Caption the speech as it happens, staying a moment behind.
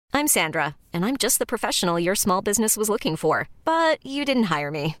I'm Sandra, and I'm just the professional your small business was looking for. But you didn't hire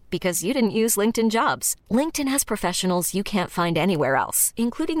me because you didn't use LinkedIn Jobs. LinkedIn has professionals you can't find anywhere else,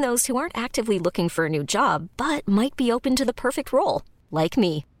 including those who aren't actively looking for a new job, but might be open to the perfect role, like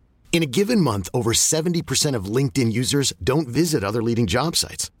me. In a given month, over 70% of LinkedIn users don't visit other leading job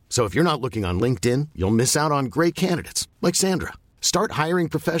sites. So if you're not looking on LinkedIn, you'll miss out on great candidates like Sandra. Start hiring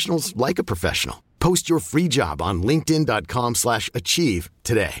professionals like a professional. Post your free job on linkedin.com/achieve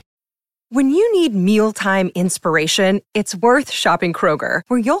today. When you need mealtime inspiration, it's worth shopping Kroger,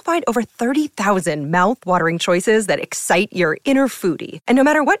 where you'll find over 30,000 mouth-watering choices that excite your inner foodie. And no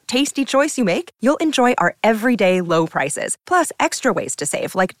matter what tasty choice you make, you'll enjoy our everyday low prices, plus extra ways to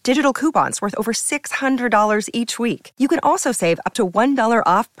save, like digital coupons worth over $600 each week. You can also save up to $1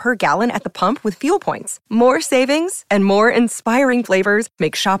 off per gallon at the pump with fuel points. More savings and more inspiring flavors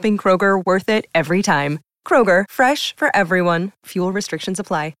make shopping Kroger worth it every time. Kroger, fresh for everyone. Fuel restrictions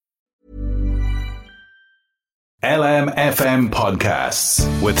apply. LMFM Podcasts.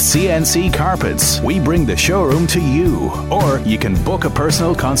 With CNC Carpets, we bring the showroom to you. Or you can book a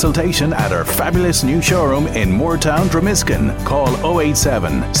personal consultation at our fabulous new showroom in Moortown, Dromiskin. Call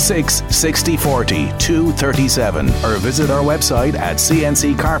 087 660 40 237 or visit our website at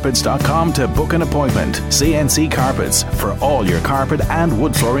cnccarpets.com to book an appointment. CNC Carpets, for all your carpet and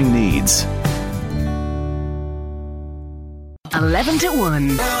wood flooring needs. 11 to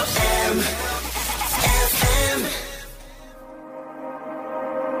 1.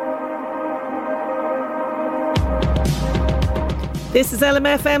 This is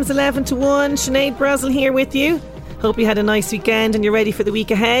LMFM's 11 to 1. Sinead Brazel here with you. Hope you had a nice weekend and you're ready for the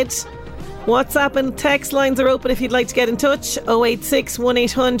week ahead. WhatsApp and text lines are open if you'd like to get in touch. 086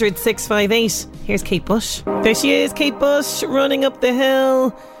 1800 658. Here's Kate Bush. There she is, Kate Bush, running up the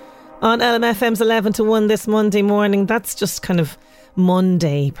hill on LMFM's 11 to 1 this Monday morning. That's just kind of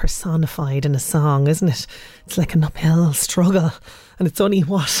Monday personified in a song, isn't it? It's like an uphill struggle. And it's only,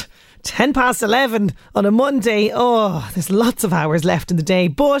 10 past 11 on a Monday. Oh, there's lots of hours left in the day,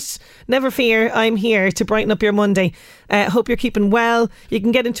 but never fear, I'm here to brighten up your Monday. Hope you're keeping well. You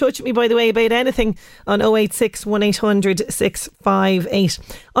can get in touch with me, by the way, about anything on 086 1800 658.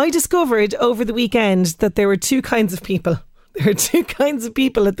 I discovered over the weekend that there were two kinds of people. There are two kinds of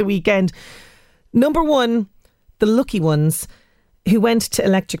people at the weekend. Number one, the lucky ones who went to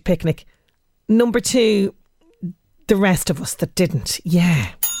Electric Picnic. Number two, the rest of us that didn't.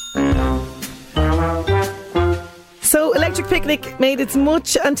 Yeah. So Electric Picnic made its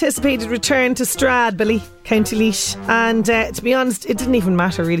much anticipated return to Stradbally, County Laois, and to be honest, it didn't even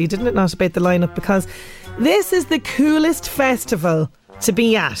matter really, didn't it, not about the lineup, because this is the coolest festival to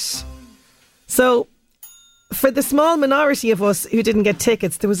be at. So for the small minority of us who didn't get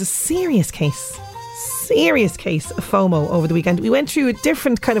tickets, there was a serious case of FOMO over the weekend. We went through a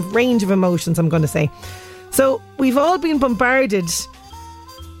different kind of range of emotions, I'm going to say. So we've all been bombarded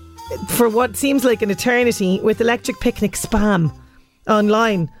for what seems like an eternity with Electric Picnic spam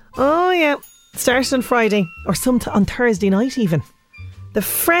online. Oh yeah, started on Friday or on Thursday night even. The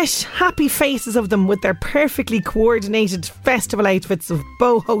fresh, happy faces of them with their perfectly coordinated festival outfits of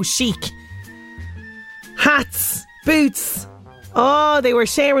boho chic. Hats, boots. Oh, they were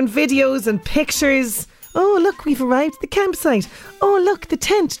sharing videos and pictures. Oh look, we've arrived at the campsite. Oh look, the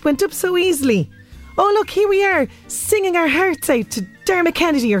tent went up so easily. Oh look, here we are, singing our hearts out to Dermot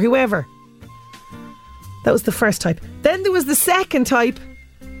Kennedy or whoever. That was the first type. Then there was the second type,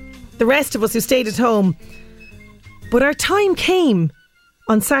 the rest of us who stayed at home. But our time came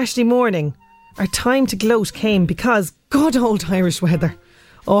on Saturday morning. Our time to gloat came because good old Irish weather.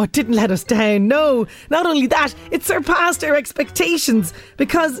 Oh, it didn't let us down. No, not only that, it surpassed our expectations,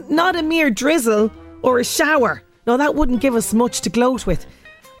 because not a mere drizzle or a shower. No, that wouldn't give us much to gloat with.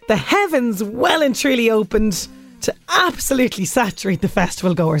 The heavens well and truly opened to absolutely saturate the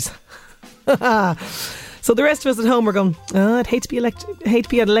festival goers. So the rest of us at home were going, I'd hate to be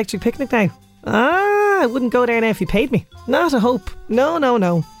at Electric Picnic now. I wouldn't go there now if you paid me. Not a hope.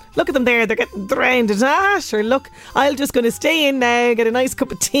 No. Look at them there, they're getting drowned. Sure, look, I'm just going to stay in now, get a nice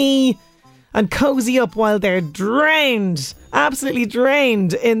cup of tea and cozy up while they're drowned. Absolutely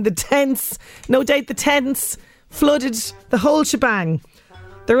drowned in the tents. No doubt the tents flooded the whole shebang.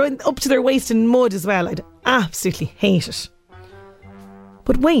 They're up to their waist in mud as well. I'd absolutely hate it.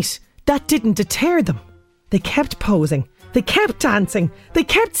 But wait, that didn't deter them. They kept posing. They kept dancing. They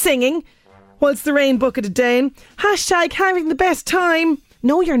kept singing whilst the rain bucketed down. Hashtag having the best time.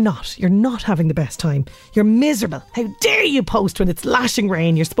 No, you're not. You're not having the best time. You're miserable. How dare you post when it's lashing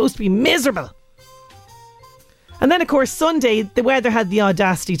rain? You're supposed to be miserable. And then, of course, Sunday, the weather had the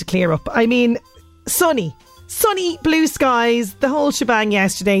audacity to clear up. I mean, sunny. sunny, blue skies, the whole shebang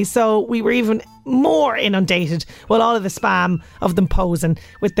yesterday. So we were even more inundated with all of the spam of them posing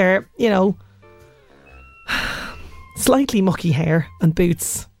with their, slightly mucky hair and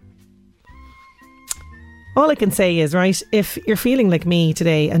boots. All I can say is, right, if you're feeling like me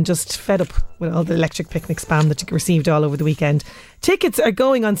today and just fed up with all the Electric Picnic spam that you received all over the weekend, tickets are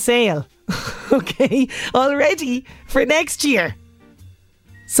going on sale, okay, already for next year.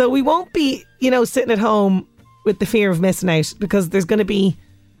 So we won't be, sitting at home with the fear of missing out, because there's going to be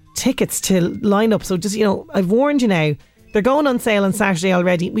tickets to line up. So just, I've warned you now, they're going on sale on Saturday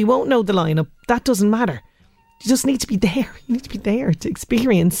already. We won't know the lineup. That doesn't matter. You just need to be there. You need to be there to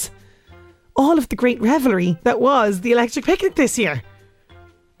experience all of the great revelry that was the Electric Picnic this year.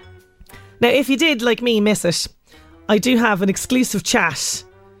 Now, if you did, like me, miss it, I do have an exclusive chat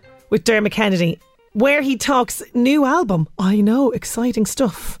with Dermot Kennedy where he talks new album. I know, exciting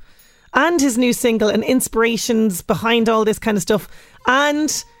stuff. And his new single and inspirations behind all this kind of stuff.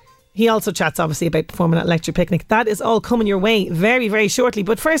 And he also chats, obviously, about performing at Electric Picnic. That is all coming your way very, very shortly.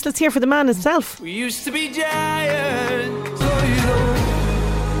 But first, let's hear from the man himself. We used to be giants.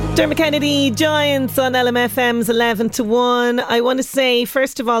 Dermot Kennedy, Giants on LMFM's 11 to 1. I want to say,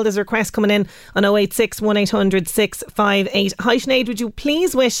 first of all, there's a request coming in on 086 1800 658. Hi Sinead, would you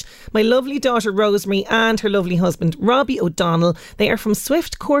please wish my lovely daughter Rosemary and her lovely husband Robbie O'Donnell, they are from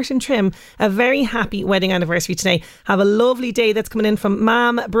Swift Court and Trim, a very happy wedding anniversary today. Have a lovely day. That's coming in from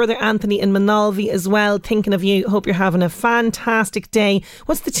Mam, brother Anthony in Manalvi as well, thinking of you. Hope you're having a fantastic day.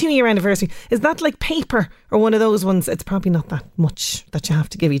 What's the 2-year anniversary? Is that like paper or one of those ones? It's probably not that much that you have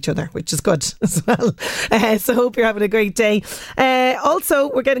to give each other, which is good as well. So hope you're having a great day.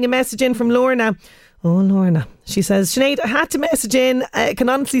 Also, we're getting a message in from Lorna. Oh, Lorna. She says, Sinead, I had to message in. I can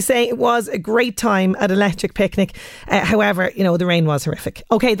honestly say it was a great time at Electric Picnic. However, the rain was horrific.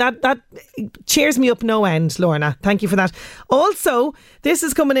 Okay, that cheers me up no end, Lorna. Thank you for that. Also, this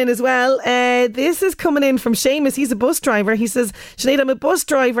is coming in as well. This is coming in from Seamus. He's a bus driver. He says, Sinead, I'm a bus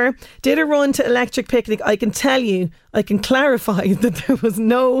driver. Did a run to Electric Picnic. I can tell you, I can clarify that there was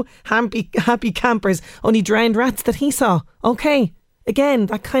no happy campers, only drowned rats that he saw. Okay. Again,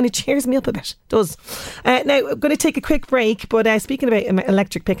 that kind of cheers me up a bit. It does. Now, I'm going to take a quick break, but speaking about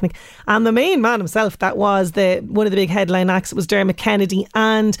Electric Picnic, and the main man himself, that was one of the big headline acts, was Dermot Kennedy,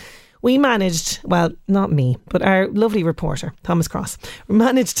 and we managed, well, not me, but our lovely reporter, Thomas Cross,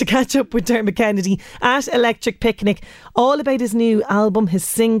 managed to catch up with Dermot Kennedy at Electric Picnic, all about his new album, his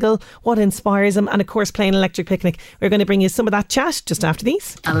single, what inspires him, and of course playing Electric Picnic. We're going to bring you some of that chat just after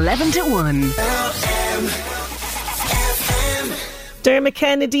these. 11 to 1. Dermot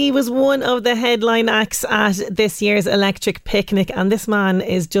Kennedy was one of the headline acts at this year's Electric Picnic, and this man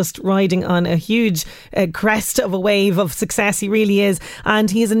is just riding on a huge crest of a wave of success. He really is. And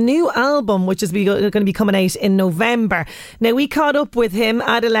he has a new album which is going to be coming out in November. Now, we caught up with him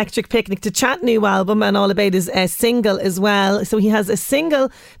at Electric Picnic to chat new album and all about his single as well. So he has a single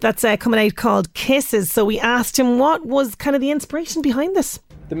that's coming out called Kisses. So we asked him what was kind of the inspiration behind this.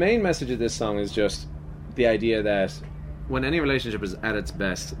 The main message of this song is just the idea that when any relationship is at its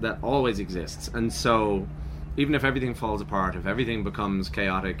best, that always exists. And so even if everything falls apart, if everything becomes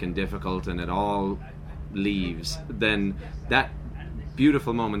chaotic and difficult and it all leaves, then that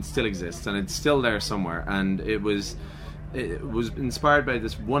beautiful moment still exists and it's still there somewhere. And it was inspired by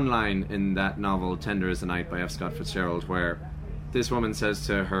this one line in that novel Tender as the Night by F. Scott Fitzgerald, where this woman says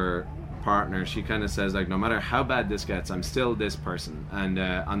to her partner, she kind of says, like, no matter how bad this gets, I'm still this person, and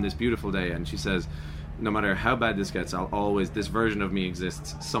on this beautiful day. And she says, no matter how bad this gets, this version of me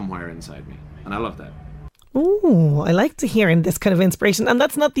exists somewhere inside me. And I love that. Oh, I like to hear this kind of inspiration. And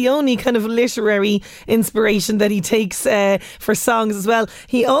that's not the only kind of literary inspiration that he takes for songs as well.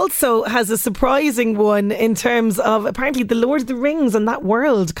 He also has a surprising one in terms of apparently the Lord of the Rings and that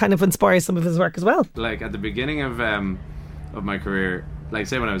world kind of inspires some of his work as well. Like at the beginning of my career, like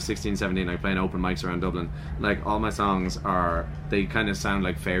say when I was 16, 17, I playing open mics around Dublin, like all my songs they kind of sound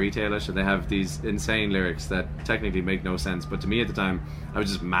like fairy tale-ish, and they have these insane lyrics that technically make no sense, but to me at the time I was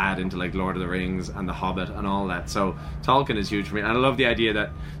just mad into like Lord of the Rings and The Hobbit and all that. So Tolkien is huge for me, and I love the idea that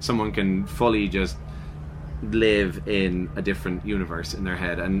someone can fully just live in a different universe in their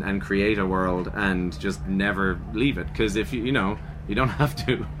head and create a world and just never leave it, because if you don't have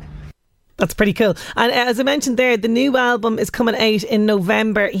to. That's pretty cool. And as I mentioned there, the new album is coming out in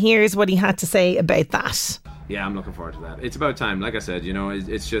November. Here's what he had to say about that. Yeah, I'm looking forward to that. It's about time. Like I said,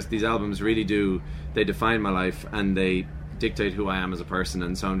 it's just these albums really they define my life and they dictate who I am as a person.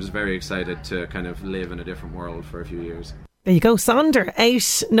 And so I'm just very excited to kind of live in a different world for a few years. There you go, Sonder,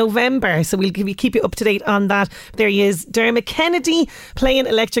 out November. So we'll keep you up to date on that. There he is, Dermot Kennedy, playing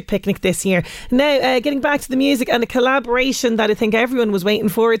Electric Picnic this year. Now, getting back to the music and a collaboration that I think everyone was waiting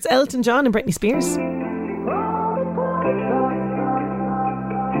for. It's Elton John and Britney Spears.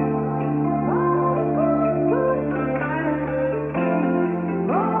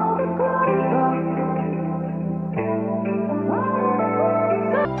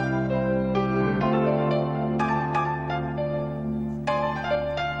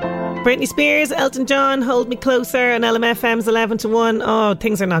 Britney Spears, Elton John, Hold Me Closer, and LMFM's 11 to 1. Oh,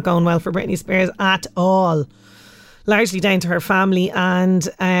 things are not going well for Britney Spears at all. Largely down to her family, and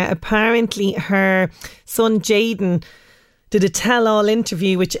apparently her son Jaden did a tell-all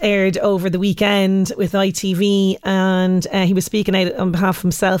interview which aired over the weekend with ITV, and he was speaking out on behalf of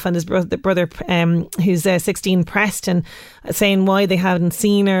himself and his brother who's 16, Preston, saying why they hadn't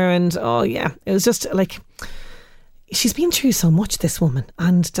seen her. And oh yeah, it was just like, she's been through so much, this woman,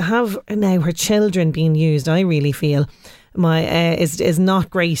 and to have now her children being used, I really feel is not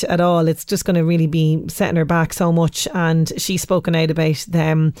great at all. It's just going to really be setting her back so much. And she's spoken out about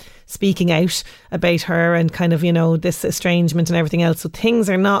them speaking out about her and kind of, you know, this estrangement and everything else. So things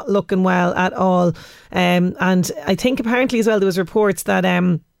are not looking well at all. And I think apparently as well there was reports that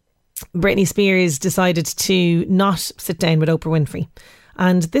Britney Spears decided to not sit down with Oprah Winfrey.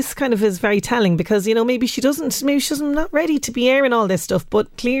 And this kind of is very telling because, you know, maybe she's not ready to be airing all this stuff,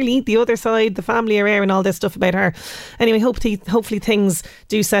 but clearly the other side, the family, are airing all this stuff about her. Anyway, hopefully things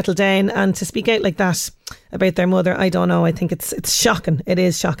do settle down. And to speak out like that about their mother, I don't know, I think it's shocking. It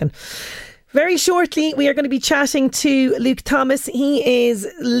is shocking. Very shortly, we are going to be chatting to Luke Thomas. He is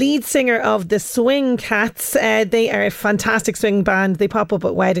lead singer of the Swing Cats. They are a fantastic swing band. They pop up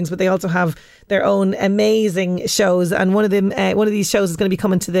at weddings, but they also have their own amazing shows. And one of these shows is going to be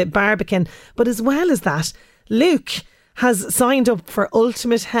coming to the Barbican. But as well as that, Luke has signed up for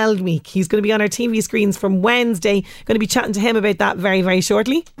Ultimate Hell Week. He's going to be on our TV screens from Wednesday. Going to be chatting to him about that very, very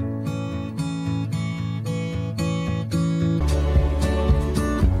shortly.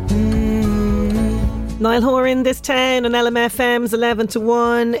 Niall Horan, This Town on LMFM's 11 to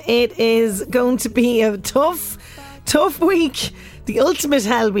 1. It is going to be a tough week. The ultimate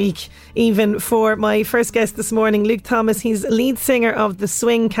hell week, even for my first guest this morning, Luke Thomas. He's lead singer of the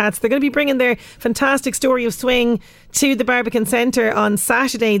Swing Cats. They're going to be bringing their fantastic story of swing to the Barbican Centre on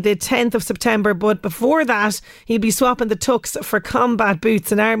Saturday, the 10th of September. But before that, he'll be swapping the tux for combat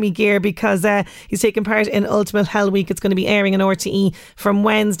boots and army gear because he's taking part in Ultimate Hell Week. It's going to be airing on RTE from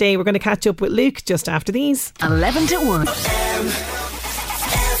Wednesday. We're going to catch up with Luke just after these. 11 to 1.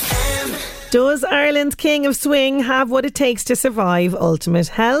 Does Ireland's King of Swing have what it takes to survive Ultimate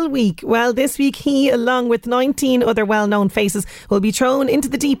Hell Week? Well, this week he, along with 19 other well-known faces, will be thrown into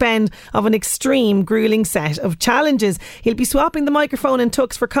the deep end of an extreme, gruelling set of challenges. He'll be swapping the microphone and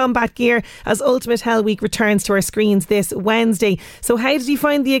tux for combat gear as Ultimate Hell Week returns to our screens this Wednesday. So how did he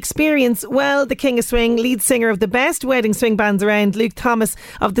find the experience? Well, the King of Swing, lead singer of the best wedding swing bands around, Luke Thomas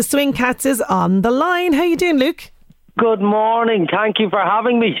of the Swing Cats, is on the line. How you doing, Luke? Good morning. Thank you for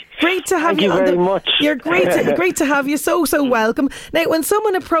having me. Great to have you. Thank you very much. You're great to have you. So welcome. Now, when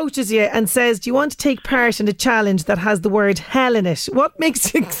someone approaches you and says, do you want to take part in a challenge that has the word hell in it, what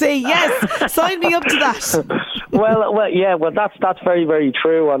makes you say, yes, sign me up to that? Well, that's very, very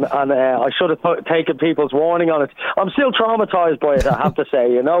true, and I should have taken people's warning on it. I'm still traumatised by it, I have to say.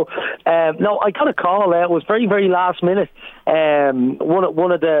 You know, no, I got a call. It was very, very last minute.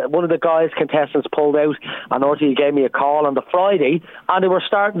 One of the guys contestants pulled out, and RTE gave me a call on the Friday, and they were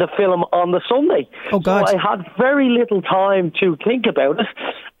starting to film on the Sunday. Oh God! So I had very little time to think about it.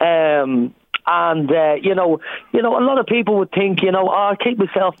 And you know, a lot of people would think, I'll keep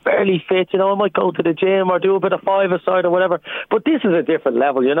myself fairly fit. I might go to the gym or do a bit of five-a-side or whatever. But this is a different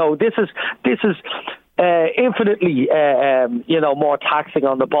level. This is infinitely, more taxing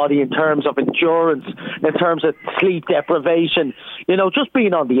on the body in terms of endurance, in terms of sleep deprivation. Just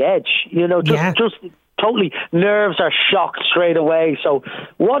being on the edge. Just totally, nerves are shocked straight away. So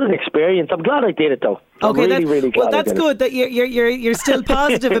what an experience! I'm glad I did it though. Okay, really glad. Well, that's good that you're still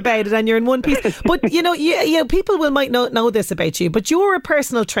positive about it and you're in one piece. But people might not know this about you, but you're a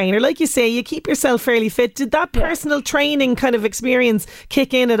personal trainer, like you say. You keep yourself fairly fit. Did that personal training kind of experience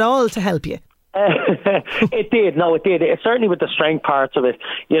kick in at all to help you? It did. No, it did. Certainly with the strength parts of it.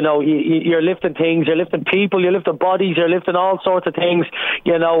 You're lifting things, you're lifting people, you're lifting bodies, you're lifting all sorts of things.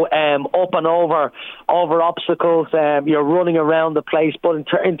 Up and over obstacles. You're running around the place. But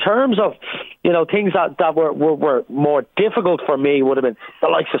in terms of things that were more difficult for me would have been the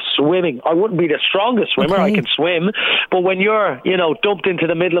likes of swimming. I wouldn't be the strongest swimmer. Okay. I can swim, but when you're, dumped into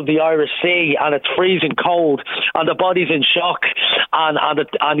the middle of the Irish Sea and it's freezing cold and the body's in shock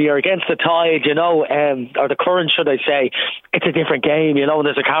and you're against the tide, or the current, should I say, it's a different game, and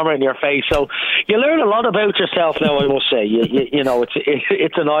there's a camera in your face. So you learn a lot about yourself now, I must say.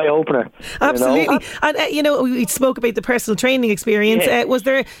 It's an eye-opener. Absolutely. And, we spoke about the personal training experience. Yeah. Was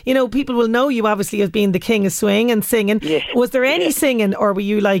there, people will know you obviously as being the king of swing and singing. Yeah. Was there any singing, or were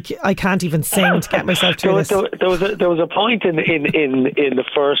you like, I can't even sing to get myself through this? There was a point in the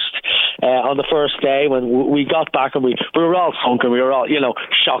first on the first day when we got back and we were all sunken, we were all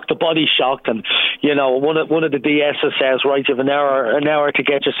shocked, the body shocked, and one of the DSs says, right, you have an hour to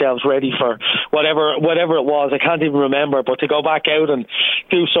get yourselves ready for whatever it was, I can't even remember, but to go back out and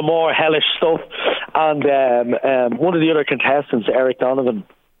do some more hellish stuff. And one of the other contestants, Eric Donovan,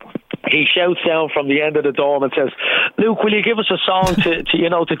 he shouts down from the end of the dorm and says, Luke, will you give us a song to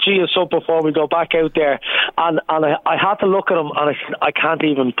G us up before we go back out there? And I had to look at him and I can't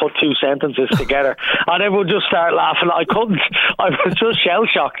even put two sentences together. And everyone just started laughing. I couldn't. I was just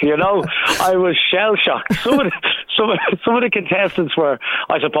shell-shocked, I was shell-shocked. Some of the contestants were,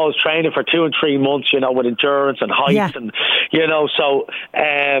 I suppose, training for 2 and 3 months, with endurance and heights. And, so,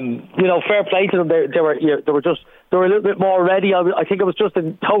 fair play to them. They were a little bit more ready. I think it was just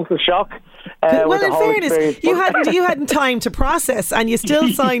in total shock. Well, in fairness, you hadn't time to process, and you still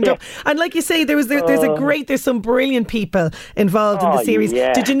signed up. And like you say, there's some brilliant people involved in the series.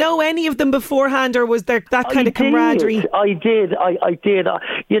 Yeah. Did you know any of them beforehand, or was there that kind of camaraderie? I did.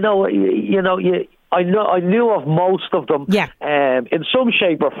 I knew of most of them, in some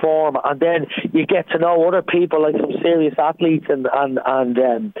shape or form, and then you get to know other people, like some serious athletes and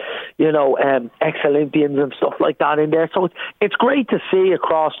ex-Olympians and stuff like that in there. So it's great to see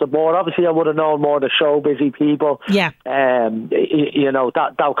across the board. Obviously, I would have known more of the show busy people. Yeah.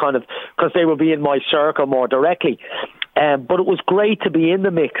 That kind of, because they would be in my circle more directly. But it was great to be in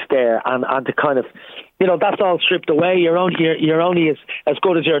the mix there and to kind of, that's all stripped away. You're only as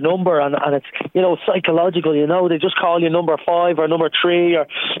good as your number, and it's, psychological, they just call you number 5 or number 3 or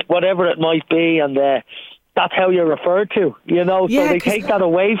whatever it might be, and that's how you're referred to, so they take that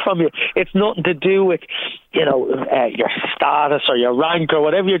away from you. It's nothing to do with, your status or your rank or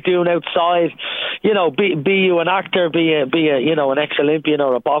whatever you're doing outside. Be you an actor, be a an ex-Olympian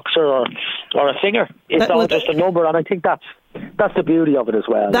or a boxer or a singer. It's all just a number, and I think that's the beauty of it as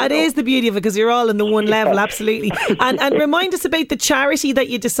well. That is the beauty of it, because you're all in the one level, absolutely. And remind us about the charity that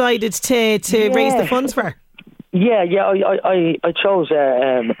you decided to raise the funds for. Yeah. I chose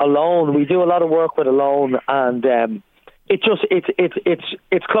Alone. We do a lot of work with Alone, and it's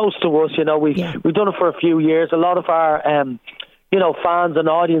close to us. We've done it for a few years. A lot of our fans and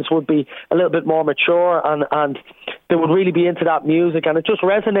audience would be a little bit more mature, and they would really be into that music, and it just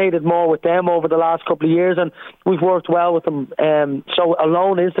resonated more with them over the last couple of years, and we've worked well with them. So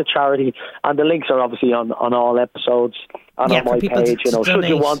Alone is the charity, and the links are obviously on all episodes and on my page. Should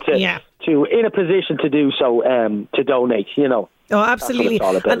you want to in a position to do so, to donate, Oh, absolutely.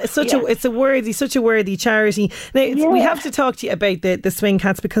 And it's such a worthy charity. Now, we have to talk to you about the Swing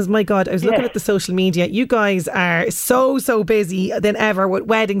Cats, because, my God, I was looking at the social media. You guys are so busy than ever with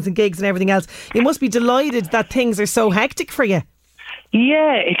weddings and gigs and everything else. You must be delighted that things are so hectic for you.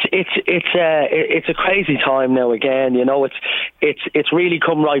 Yeah, it's a crazy time now again. It's really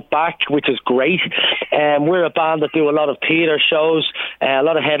come right back, which is great. We're a band that do a lot of theatre shows, a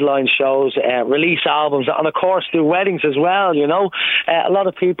lot of headline shows, release albums, and of course do weddings as well. A lot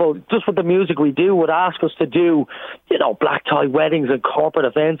of people, just with the music we do, would ask us to do, black tie weddings and corporate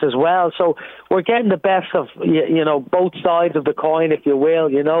events as well. So we're getting the best of both sides of the coin, if you will.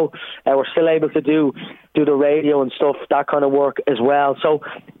 We're still able to do the radio and stuff, that kind of work as well. So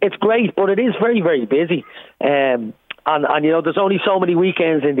it's great, but it is very, very busy. And there's only so many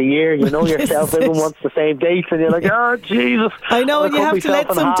weekends in the year. Yourself, everyone wants the same dates, and you're like, oh Jesus, I know, and you have to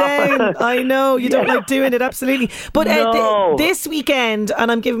let some down. I know, you don't like doing it, absolutely. But this weekend,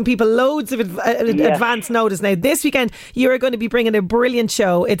 and I'm giving people loads of advance notice now, this weekend you're going to be bringing a brilliant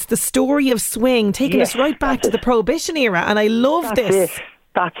show. It's the story of swing, taking us right back to the Prohibition era, and I love this.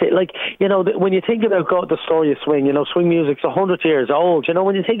 That's it. Like, when you think about the story of swing, swing music's 100 years old.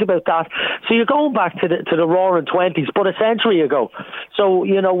 When you think about that, so you're going back to the roaring 20s, but a century ago. So,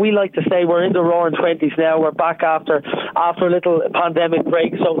 we like to say we're in the roaring 20s now. We're back after a little pandemic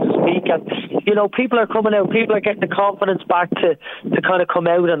break, so to speak. And, people are coming out. People are getting the confidence back to kind of come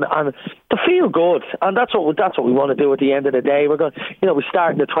out and to feel good, and that's what we want to do at the end of the day. We're going, we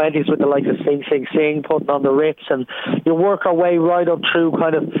start in the 20s with the likes of Sing Sing Sing, putting on the Ritz, and you work our way right up through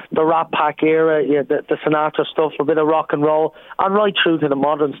kind of the Rat Pack era, the Sinatra stuff, a bit of rock and roll, and right through to the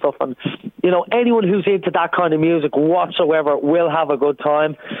modern stuff. And anyone who's into that kind of music whatsoever will have a good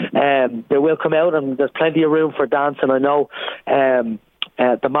time. They will come out, and there's plenty of room for dancing. I know.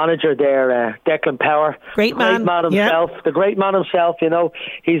 The manager there, Declan Power, great man himself, the great man himself.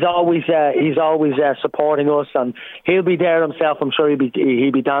 He's always supporting us, and he'll be there himself. I'm sure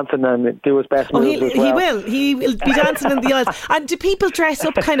he'll be dancing and do his best moves as well. He will be dancing in the aisles. And do people dress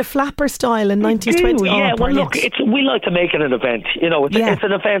up kind of flapper style in 1920s? Yeah, well, look, we like to make it an event. It's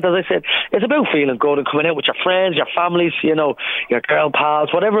an event. As I said, it's about feeling good and coming out with your friends, your families, your girl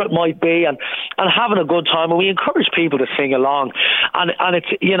pals, whatever it might be, and having a good time. And we encourage people to sing along, and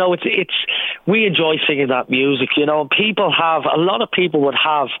it's we enjoy singing that music, and a lot of people would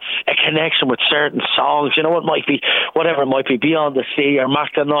have a connection with certain songs, it might be whatever it might be, Beyond the Sea or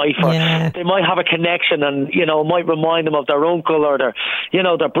Mac the Knife, or they might have a connection, and it might remind them of their uncle or their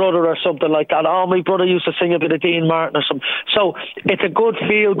brother or something like that. Oh, my brother used to sing a bit of Dean Martin or something. So it's a good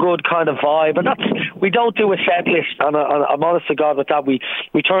feel good kind of vibe, and we don't do a set list, and I'm honest to God with that. We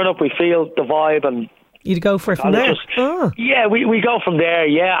turn up, we feel the vibe, and you'd go for it from there. Yeah, we go from there,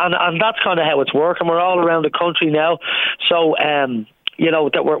 and that's kind of how it's working. We're all around the country now, so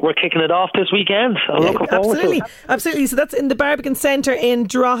that we're kicking it off this weekend. I'm looking forward to it. Absolutely. So that's in the Barbican Centre in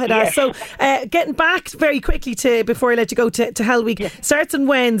Drogheda. Yes. So getting back very quickly before I let you go to Hell Week, starts on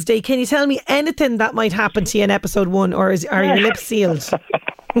Wednesday. Can you tell me anything that might happen to you in episode 1, or are your lips sealed?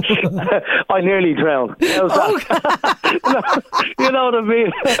 I nearly drowned. How's that? You know what I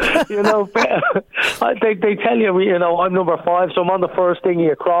mean? They tell you, I'm number 5, so I'm on the first dinghy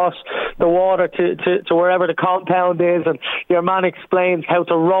across the water to wherever the compound is, and your man explains how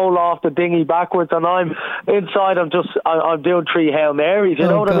to roll off the dinghy backwards, and I'm inside. I'm doing 3 Hail Marys. You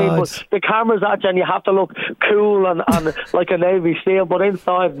know what I mean? But the camera's at you, and you have to look cool and like a Navy SEAL. But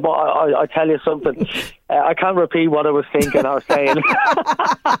inside, I tell you something. I can't repeat what I was thinking or saying.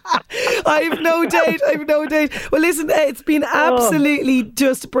 I've no doubt. Well, listen, it's been absolutely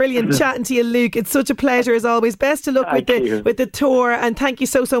just brilliant chatting to you, Luke. It's such a pleasure as always. Best of luck with the tour, and thank you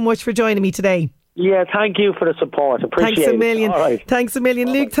so much for joining me today. Yeah, thank you for the support. Appreciate it. Thanks a million. All right. Thanks a million.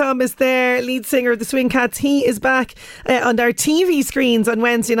 Luke Thomas there, lead singer of the Swing Cats. He is back on our TV screens on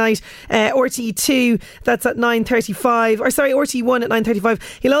Wednesday night. RTE2, that's at 9:35. Or sorry, RTE1 at 9:35.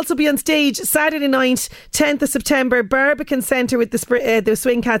 He'll also be on stage Saturday night, 10th of September, Barbican Centre with the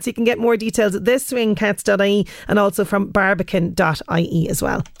Swing Cats. You can get more details at thisswingcats.ie and also from barbican.ie as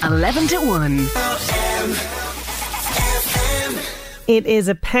well. 11 to 1. It is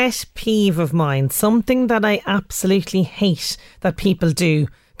a pet peeve of mine, something that I absolutely hate that people do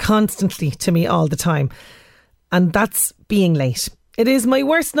constantly to me all the time, and that's being late. It is my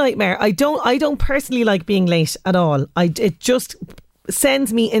worst nightmare. I don't personally like being late at all. It just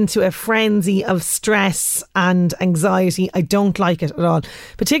sends me into a frenzy of stress and anxiety. I don't like it at all,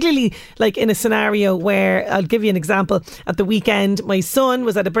 particularly like in a scenario where, I'll give you an example, at the weekend my son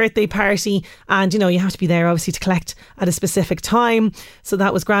was at a birthday party, and you have to be there obviously to collect at a specific time, so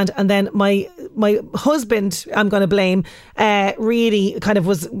that was grand. And then my husband, I'm going to blame, really kind of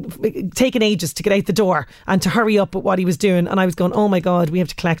was taking ages to get out the door and to hurry up with what he was doing, and I was going, oh my God, we have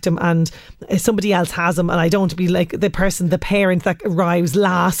to collect him, and somebody else has him, and I don't want to be like the parent that arrives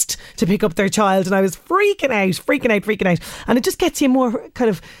last to pick up their child. And I was freaking out, and it just gets you more kind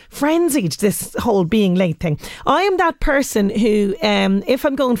of frenzied, this whole being late thing. I am that person who, if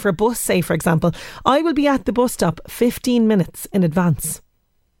I'm going for a bus, say for example, I will be at the bus stop 15 minutes in advance.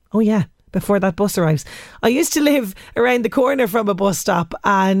 Oh yeah, before that bus arrives. I used to live around the corner from a bus stop,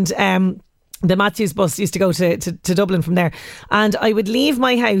 and the Matthews bus used to go to Dublin from there, and I would leave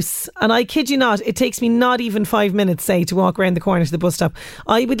my house, and I kid you not, it takes me not even 5 minutes, say, to walk around the corner to the bus stop.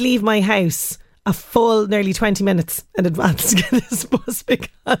 I would leave my house a full nearly 20 mintes in advance to get this bus,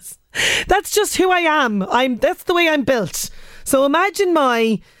 because that's just who I am. That's the way I'm built. So imagine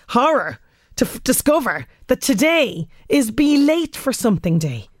my horror to discover that today is be late for something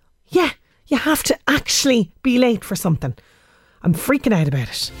day. Yeah, you have to actually be late for something. I'm freaking out about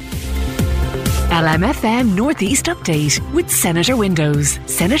it. LMFM Northeast Update with Senator Windows.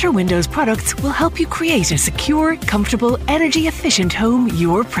 Senator Windows products will help you create a secure, comfortable, energy-efficient home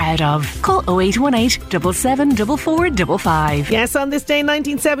you're proud of. Call 0818 774455. Yes, on this day,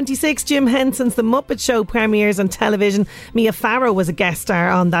 1976, Jim Henson's The Muppet Show premieres on television. Mia Farrow was a guest star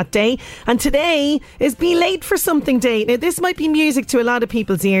on that day. And today is Be Late for Something Day. Now, this might be music to a lot of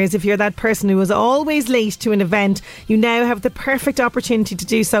people's ears. If you're that person who is always late to an event, you now have the perfect opportunity to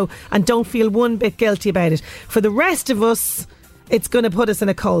do so and don't feel one bit guilty about it. For the rest of us, it's going to put us in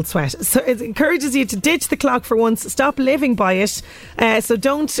a cold sweat. So it encourages you to ditch the clock for once, stop living by it. So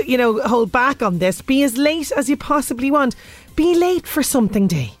don't, hold back on this. Be as late as you possibly want. Be late for something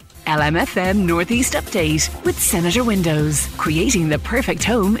day. LMFM Northeast Update with Senator Windows. Creating the perfect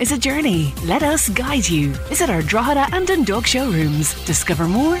home is a journey. Let us guide you. Visit our Drogheda and Dundalk showrooms. Discover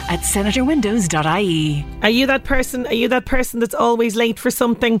more at senatorwindows.ie. Are you that person? Are you that person that's always late for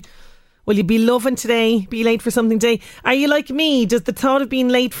something? Will you be loving today? Be late for something today? Are you like me? Does the thought of being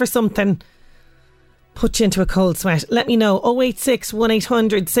late for something put you into a cold sweat? Let me know. 086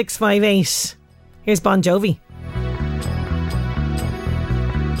 1800 658. Here's Bon Jovi.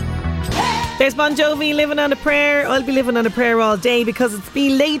 There's Bon Jovi, Living on a Prayer. I'll be living on a prayer all day because it's Be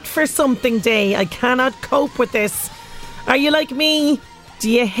Late for Something Day. I cannot cope with this. Are you like me? Do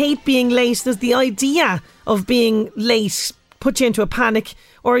you hate being late? Does the idea of being late put you into a panic?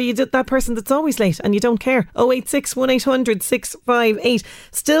 Or are you that person that's always late and you don't care? 086 1800 658.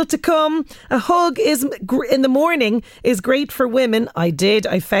 Still to come, a hug in the morning is great for women. I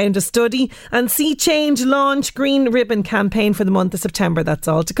found a study. And Sea Change launch green ribbon campaign for the month of September. That's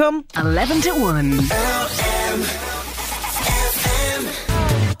all to come. 11 to 1.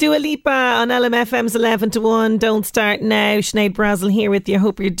 Dua Lipa on LMFM's 11 to 1. Don't start now. Sinead Brazel here with you.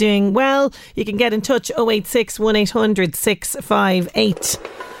 Hope you're doing well. You can get in touch 086 1800 658.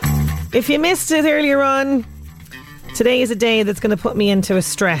 If you missed it earlier on, today is a day that's going to put me into a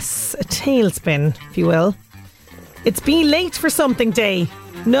stress, a tailspin, if you will. It's Be Late for Something Day.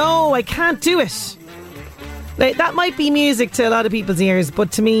 No, I can't do it. Like, that might be music to a lot of people's ears,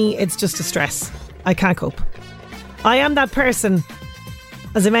 but to me, it's just a stress. I can't cope. I am that person,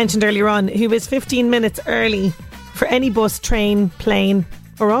 as I mentioned earlier on, who is 15 minutes early for any bus, train, plane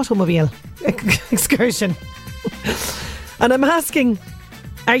or automobile excursion. And I'm asking,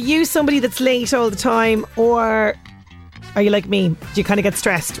 are you somebody that's late all the time, or are you like me? Do you kind of get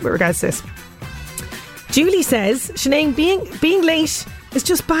stressed with regards to this? Julie says, Sinead, being late is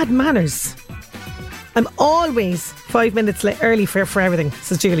just bad manners. I'm always 5 minutes early for everything,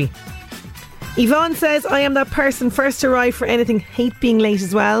 says Julie. Yvonne says, I am that person first to arrive for anything. Hate being late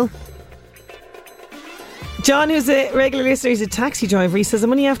as well. John, who's a regular listener, he's a taxi driver. He says, I'm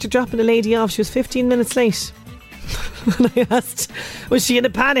only after dropping a lady off. She was 15 minutes late. And I asked, was she in a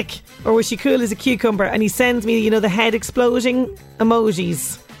panic or was she cool as a cucumber? And he sends me, the head exploding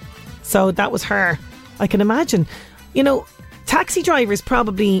emojis. So that was her. I can imagine. Taxi drivers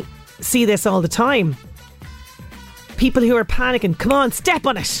probably see this all the time. People who are panicking. Come on, step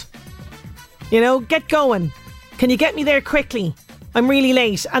on it. Get going. Can you get me there quickly? I'm really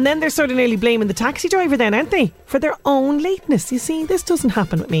late. And then they're sort of nearly blaming the taxi driver then, aren't they? For their own lateness. You see, this doesn't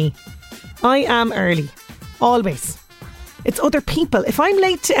happen with me. I am early. Always. It's other people. If I'm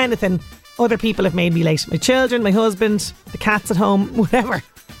late to anything, other people have made me late. My children, my husband, the cats at home, whatever.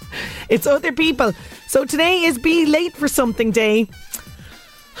 It's other people. So today is Be Late for Something Day.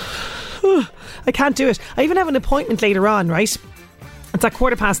 I can't do it. I even have an appointment later on, right? It's at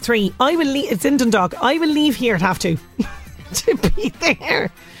 3:15. I will leave. It's in Dundalk. I will leave here at 2:30 to be there.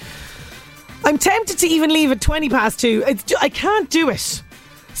 I'm tempted to even leave at 2:20. I can't do it.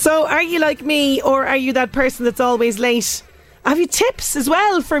 So are you like me, or are you that person that's always late? Have you tips as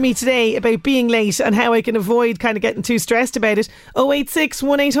well for me today about being late and how I can avoid kind of getting too stressed about it? 086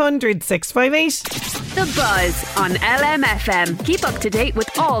 1800 658. The Buzz on LMFM. Keep up to date with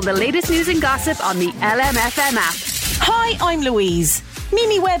all the latest news and gossip on the LMFM app. Hi, I'm Louise.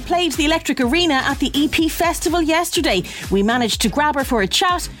 Mimi Webb played the Electric Arena at the EP Festival yesterday. We managed to grab her for a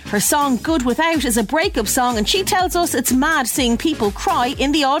chat. Her song Good Without is a breakup song, and she tells us it's mad seeing people cry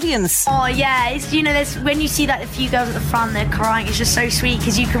in the audience. Oh yeah, it's, there's, when you see a few girls at the front, they're crying, it's just so sweet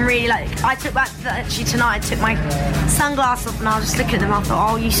because you can really I took back actually tonight, I took my sunglasses off and I was just looking at them. I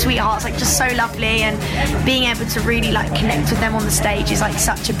thought, oh you sweethearts, just so lovely, and being able to really connect with them on the stage is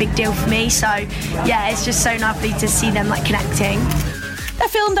such a big deal for me. So yeah, it's just so lovely to see them connecting. A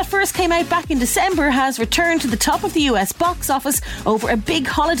film that first came out back in December has returned to the top of the US box office over a big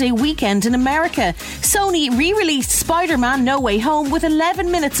holiday weekend in America. Sony re-released Spider-Man No Way Home with 11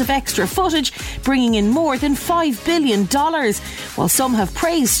 minutes of extra footage, bringing in more than $5 billion. While some have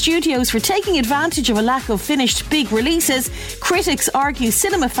praised studios for taking advantage of a lack of finished big releases, critics argue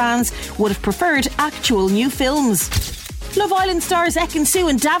cinema fans would have preferred actual new films. Love Island stars Ekin-Su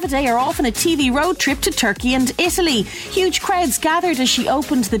and Davide are off on a TV road trip to Turkey and Italy. Huge crowds gathered as she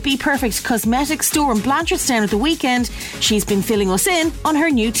opened the Be Perfect cosmetics store in Blanchardstown at the weekend. She's been filling us in on her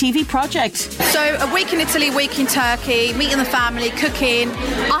new TV project. So a week in Italy, week in Turkey, meeting the family, cooking,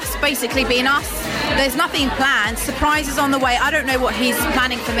 us basically being us. There's nothing planned. Surprises on the way. I don't know what he's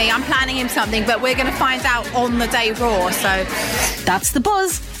planning for me. I'm planning him something, but we're going to find out on the day raw. So that's The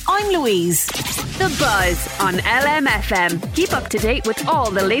Buzz. I'm Louise. The Buzz on LMFM. Keep up to date with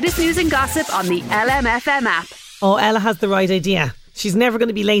all the latest news and gossip on the LMFM app. Oh, Ella has the right idea. She's never going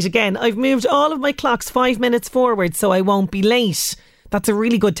to be late again. I've moved all of my clocks 5 minutes forward so I won't be late. That's a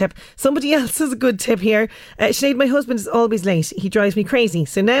really good tip. Somebody else has a good tip here. Sinead, my husband is always late. He drives me crazy.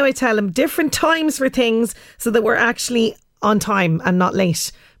 So now I tell him different times for things so that we're actually on time and not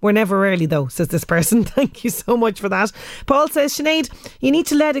late. We're never early though, says this person. Thank you so much for that. Paul says, Sinead, you need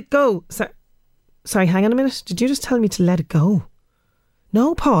to let it go. Sorry, hang on a minute. Did you just tell me to let it go?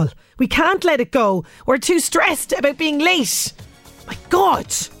 No, Paul, we can't let it go. We're too stressed about being late. My God,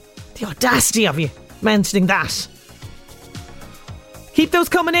 the audacity of you mentioning that. Keep those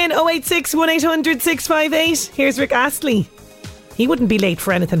coming in. 086 1800 658. Here's Rick Astley. He wouldn't be late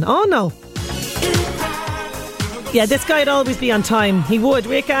for anything. Oh no. Yeah, this guy'd always be on time. He would.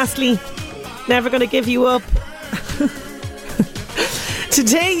 Rick Astley, never going to give you up.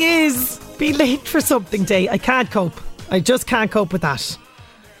 Today is Be Late for Something Day. I can't cope. I just can't cope with that.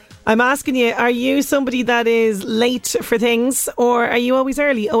 I'm asking you, are you somebody that is late for things or are you always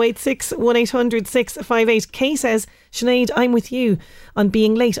early? 086 1800 658. Kay says, Sinead, I'm with you on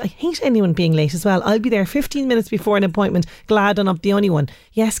being late. I hate anyone being late as well. I'll be there 15 minutes before an appointment. Glad I'm not the only one.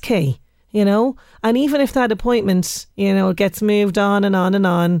 Yes, Kay. You know, and even if that appointment, you know, gets moved on and on and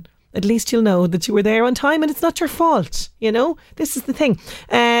on, at least you'll know that you were there on time and it's not your fault. You know, this is the thing.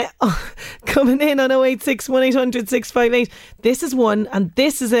 Coming in on 086 1800 658. This is one, and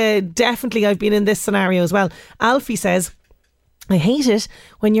this is definitely, I've been in this scenario as well. Alfie says, I hate it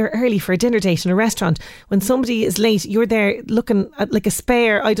when you're early for a dinner date in a restaurant. When somebody is late, you're there looking at like a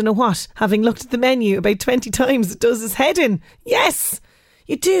spare, I don't know what, having looked at the menu about 20 times. It does his head in. Yes,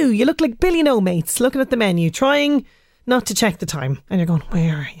 you do. You look like Billy No Mates looking at the menu, trying not to check the time. And you're going,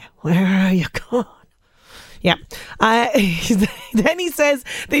 where are you? Where are you gone? Yeah. Then he says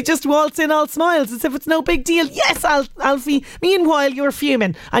they just waltz in all smiles as if it's no big deal. Yes, Alfie. Meanwhile, you're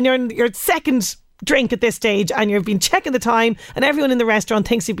fuming and you're in your second drink at this stage and you've been checking the time and everyone in the restaurant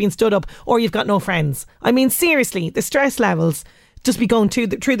thinks you've been stood up or you've got no friends. I mean, seriously, the stress levels just be going through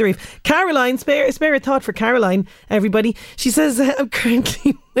the roof. Caroline, spare a thought for Caroline, everybody. She says, I'm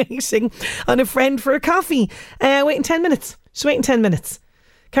currently waiting on a friend for a coffee. Waiting 10 minutes. She's waiting 10 minutes.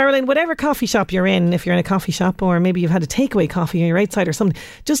 Caroline, whatever coffee shop you're in, if you're in a coffee shop or maybe you've had a takeaway coffee on your outside or something,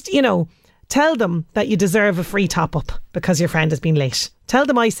 just, you know, tell them that you deserve a free top up because your friend has been late. Tell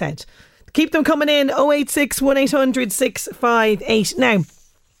them I said. Keep them coming in. 086 1800 658. Now,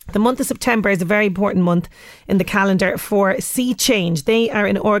 the month of September is a very important month in the calendar for Sea Change. They are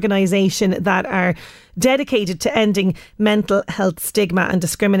an organisation that are dedicated to ending mental health stigma and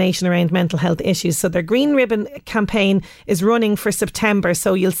discrimination around mental health issues. So their Green Ribbon campaign is running for September.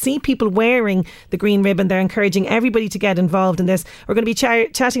 So you'll see people wearing the green ribbon. They're encouraging everybody to get involved in this. We're going to be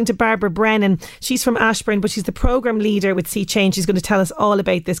chatting to Barbara Brennan. She's from Ashburn, but she's the programme leader with Sea Change. She's going to tell us all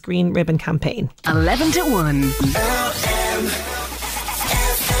about this Green Ribbon campaign. 11 to 1.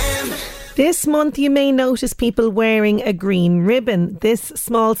 This month you may notice people wearing a green ribbon. This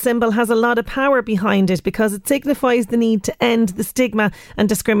small symbol has a lot of power behind it because it signifies the need to end the stigma and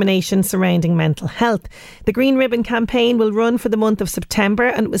discrimination surrounding mental health. The Green Ribbon campaign will run for the month of September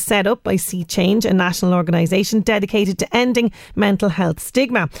and it was set up by Sea Change, a national organisation dedicated to ending mental health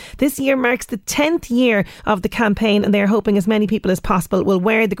stigma. This year marks the 10th year of the campaign and they're hoping as many people as possible will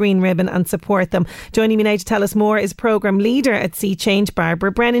wear the green ribbon and support them. Joining me now to tell us more is programme leader at Sea Change,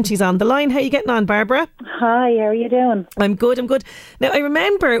 Barbara Brennan. She's on the line. How are you getting on, Barbara? Hi, how are you doing? I'm good. Now, I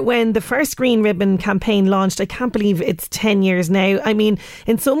remember when the first Green Ribbon campaign launched. I can't believe it's 10 years now. I mean,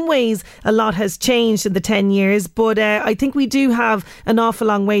 in some ways, a lot has changed in the 10 years, but I think we do have an awful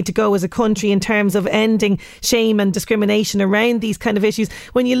long way to go as a country in terms of ending shame and discrimination around these kind of issues.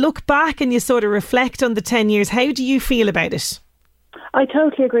 When you look back and you sort of reflect on the 10 years, how do you feel about it? I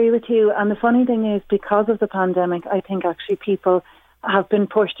totally agree with you. And the funny thing is, because of the pandemic, I think actually people have been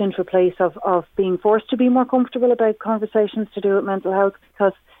pushed into a place of being forced to be more comfortable about conversations to do with mental health,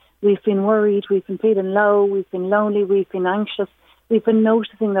 because we've been worried, we've been feeling low, we've been lonely, we've been anxious, we've been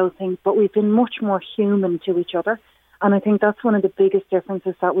noticing those things, but we've been much more human to each other. And I think that's one of the biggest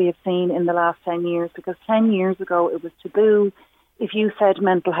differences that we have seen in the last 10 years, because 10 years ago it was taboo. If you said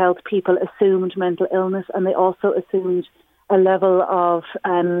mental health, people assumed mental illness, and they also assumed a level of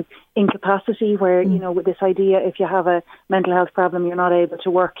incapacity where, you know, with this idea, if you have a mental health problem, you're not able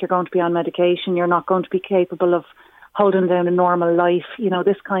to work, you're going to be on medication, you're not going to be capable of holding down a normal life, you know,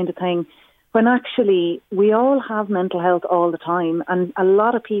 this kind of thing. When actually we all have mental health all the time, and a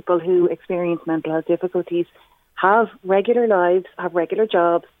lot of people who experience mental health difficulties have regular lives, have regular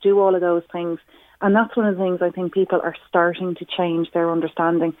jobs, do all of those things. And that's one of the things I think people are starting to change their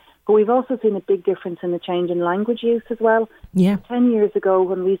understanding. But we've also seen a big difference in the change in language use as well. Yeah. 10 years ago,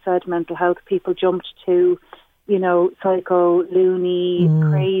 when we said mental health, people jumped to, you know, psycho, loony,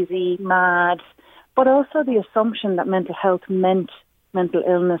 crazy, mad, but also the assumption that mental health meant mental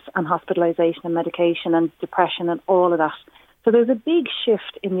illness and hospitalisation and medication and depression and all of that. So there's a big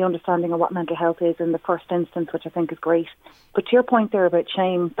shift in the understanding of what mental health is in the first instance, which I think is great. But to your point there about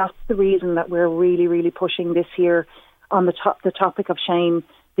shame, that's the reason that we're really, really pushing this year on the topic of shame,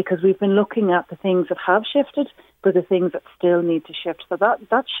 because we've been looking at the things that have shifted, but the things that still need to shift. So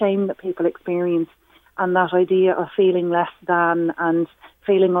that shame that people experience, and that idea of feeling less than and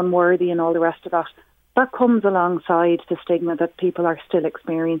feeling unworthy and all the rest of that, that comes alongside the stigma that people are still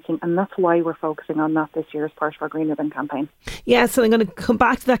experiencing, and that's why we're focusing on that this year as part of our Green Ribbon campaign. Yeah, so I'm going to come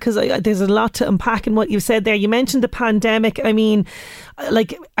back to that, because there's a lot to unpack in what you've said there. You mentioned the pandemic. I mean,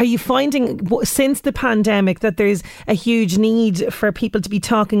 like, are you finding since the pandemic that there's a huge need for people to be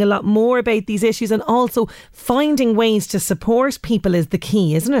talking a lot more about these issues, and also finding ways to support people is the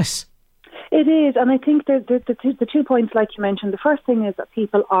key, isn't it? It is, and I think the 2 points, like you mentioned, the first thing is that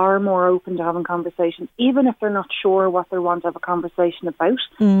people are more open to having conversations, even if they're not sure what they want to have a conversation about.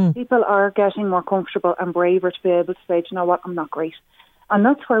 People are getting more comfortable and braver to be able to say, you know what, I'm not great. And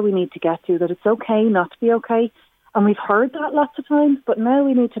that's where we need to get to, that it's okay not to be okay. And we've heard that lots of times, but now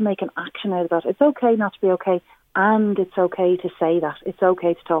we need to make an action out of that. It's okay not to be okay, and it's okay to say that. It's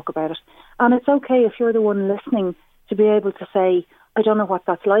okay to talk about it. And it's okay if you're the one listening to be able to say, I don't know what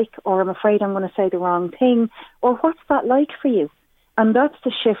that's like, or I'm afraid I'm going to say the wrong thing, or what's that like for you? And that's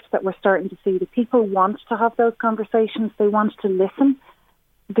the shift that we're starting to see. The people want to have those conversations, they want to listen.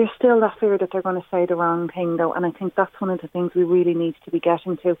 There's still that fear that they're going to say the wrong thing, though, and I think that's one of the things we really need to be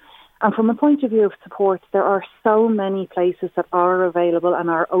getting to. And from a point of view of support, there are so many places that are available and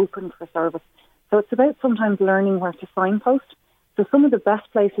are open for service. So it's about sometimes learning where to signpost. So some of the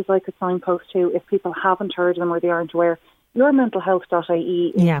best places I could signpost to, if people haven't heard of them or they aren't aware,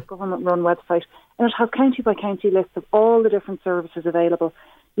 yourmentalhealth.ie is a government-run website, and it has county-by-county lists of all the different services available.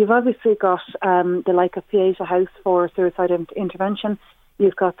 You've obviously got the like of Pieta House for suicide intervention.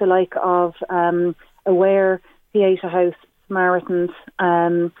 You've got the like of Aware, Pieta House, Samaritans.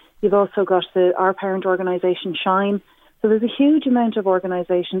 You've also got our parent organisation, Shine. So there's a huge amount of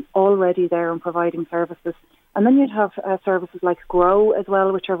organisations already there and providing services. And then you'd have services like Grow as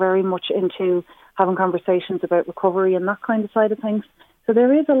well, which are very much into having conversations about recovery and that kind of side of things. So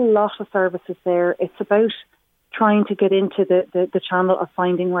there is a lot of services there. It's about trying to get into the channel of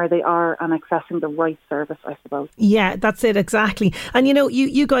finding where they are and accessing the right service, I suppose. Yeah, that's it, exactly. And you know,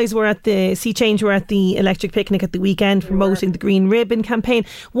 you guys were at the Sea Change, were at the Electric Picnic at the weekend promoting the Green Ribbon campaign.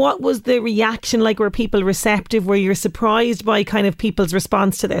 What was the reaction like? Were people receptive? Were you surprised by kind of people's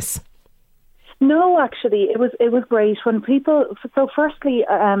response to this? No, actually, it was great when people. So, firstly,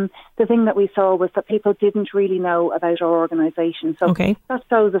 the thing that we saw was that people didn't really know about our organisation. So that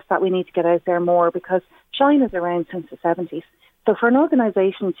shows us that we need to get out there more, because Shine is around since the 70s. So, for an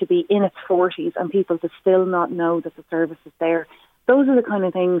organisation to be in its 40s and people to still not know that the service is there, those are the kind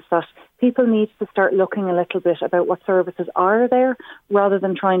of things that people need to start looking a little bit about what services are there, rather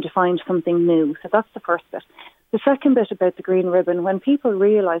than trying to find something new. So that's the first bit. The second bit about the green ribbon, when people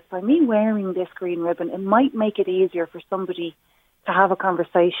realise by me wearing this green ribbon, it might make it easier for somebody to have a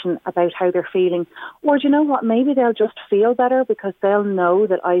conversation about how they're feeling. Or do you know what, maybe they'll just feel better because they'll know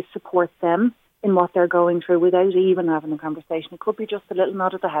that I support them in what they're going through without even having a conversation. It could be just a little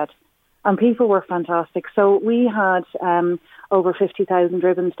nod of the head. And people were fantastic. So we had over 50,000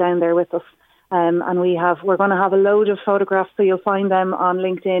 ribbons down there with us. And we're going to have a load of photographs, so you'll find them on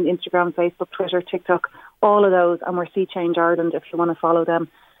LinkedIn, Instagram, Facebook, Twitter, TikTok, all of those. And we're Sea Change Ireland if you want to follow them.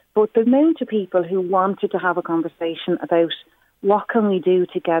 But the amount of people who wanted to have a conversation about what can we do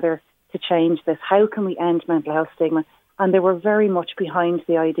together to change this? How can we end mental health stigma? And they were very much behind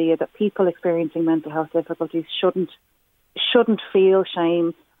the idea that people experiencing mental health difficulties shouldn't shouldn't feel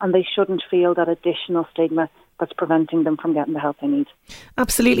shame, and they shouldn't feel that additional stigma that's preventing them from getting the help they need.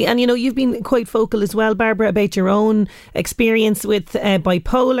 Absolutely. And, you've been quite vocal as well, Barbara, about your own experience with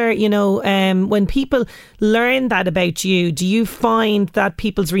bipolar. When people learn that about you, do you find that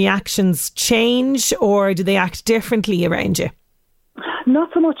people's reactions change, or do they act differently around you? Not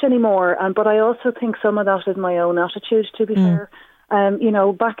so much anymore, but I also think some of that is my own attitude, to be fair.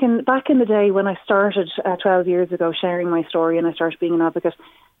 Back in the day when I started 12 years ago sharing my story and I started being an advocate,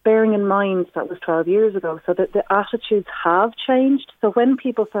 bearing in mind that was 12 years ago, so that the attitudes have changed. So when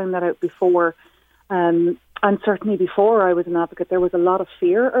people found that out before, and certainly before I was an advocate, there was a lot of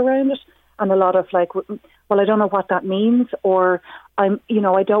fear around it and a lot of like, well, I don't know what that means, or I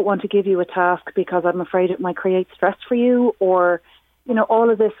don't want to give you a task because I'm afraid it might create stress for you, or, all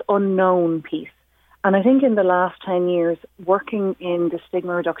of this unknown piece. And I think in the last 10 years, working in the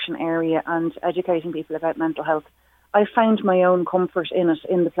stigma reduction area and educating people about mental health, I found my own comfort in it,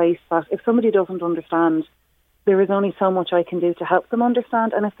 in the place that if somebody doesn't understand, there is only so much I can do to help them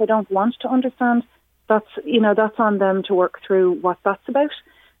understand. And if they don't want to understand, that's on them to work through what that's about.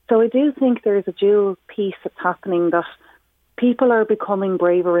 So I do think there is a dual piece that's happening, that people are becoming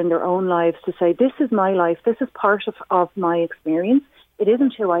braver in their own lives to say, this is my life, this is part of my experience. It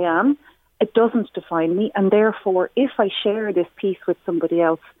isn't who I am. It doesn't define me. And therefore, if I share this piece with somebody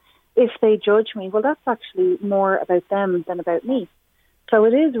else, if they judge me, well, that's actually more about them than about me. So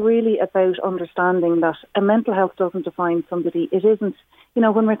it is really about understanding that a mental health doesn't define somebody. It isn't,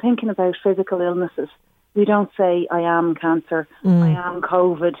 when we're thinking about physical illnesses, we don't say, I am cancer, I am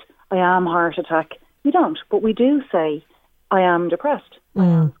COVID, I am heart attack. We don't. But we do say, I am depressed, I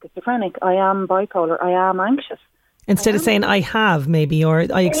am schizophrenic, I am bipolar, I am anxious. Instead of saying I have, maybe, or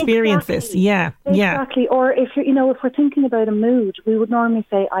I experience this. Yeah. Exactly. Or if we're thinking about a mood, we would normally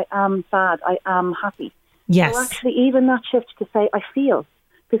say I am sad, I am happy. Yes. So actually even that shift to say I feel,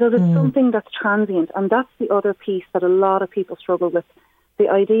 because it's something that's transient, and that's the other piece that a lot of people struggle with. The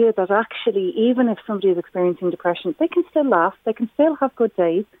idea that actually even if somebody is experiencing depression, they can still laugh, they can still have good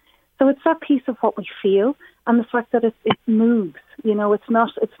days. So it's that piece of what we feel and the fact that it moves.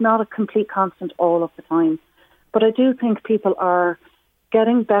 It's not a complete constant all of the time. But I do think people are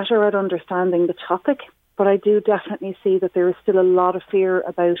getting better at understanding the topic, but I do definitely see that there is still a lot of fear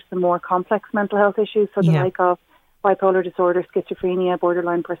about the more complex mental health issues, so the like of bipolar disorder, schizophrenia,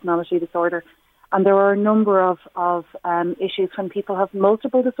 borderline personality disorder. And there are a number of issues when people have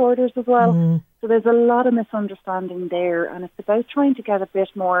multiple disorders as well. So there's a lot of misunderstanding there, and it's about trying to get a bit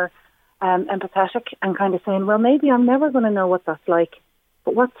more empathetic and kind of saying, well, maybe I'm never going to know what that's like,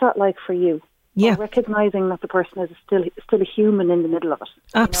 but what's that like for you? Yeah. Recognising that the person is still a human in the middle of it.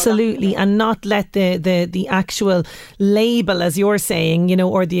 Absolutely, and not let the actual label, as you're saying,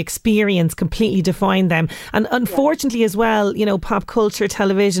 or the experience completely define them. And unfortunately as well, pop culture,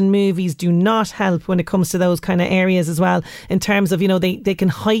 television, movies do not help when it comes to those kind of areas as well, in terms of, they can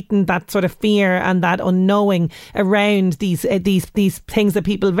heighten that sort of fear and that unknowing around these things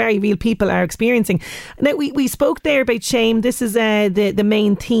that very real people are experiencing. Now, we spoke there about shame. This is the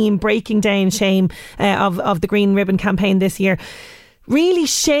main theme, breaking down shame of the Green Ribbon campaign this year. Really,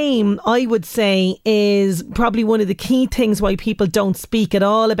 shame, I would say, is probably one of the key things why people don't speak at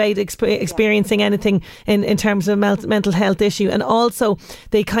all about experiencing anything in terms of mental health issue. And also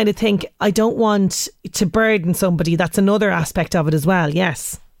they kind of think, I don't want to burden somebody. That's another aspect of it as well.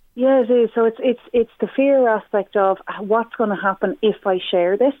 Yes. Yeah, it is. So it's the fear aspect of what's going to happen if I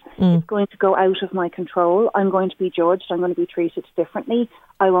share this. It's going to go out of my control. I'm going to be judged. I'm going to be treated differently.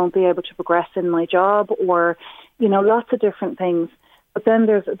 I won't be able to progress in my job, or, lots of different things. But then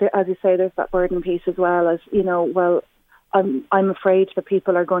there's, as you say, there's that burden piece as well, as, well, I'm afraid that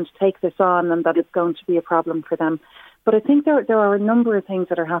people are going to take this on and that it's going to be a problem for them. But I think there are a number of things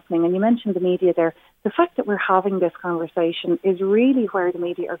that are happening, and you mentioned the media there. The fact that we're having this conversation is really where the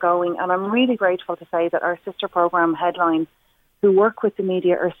media are going, and I'm really grateful to say that our sister programme Headline, who work with the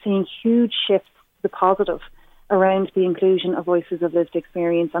media, are seeing huge shifts to the positive around the inclusion of voices of lived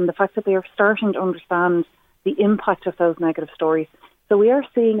experience, and the fact that they are starting to understand the impact of those negative stories. So we are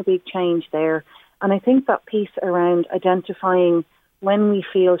seeing a big change there, and I think that piece around identifying when we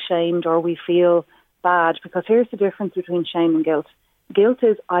feel shamed or we feel bad, because here's the difference between shame and guilt. Guilt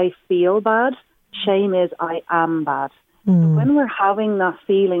is I feel bad, shame is I am bad. So when we're having that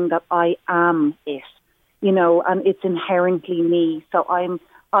feeling that I am it, and it's inherently me, so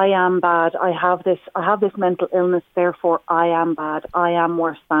I am bad, I have this mental illness, therefore I am bad, I am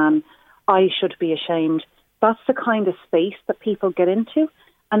worse than, I should be ashamed. That's the kind of space that people get into,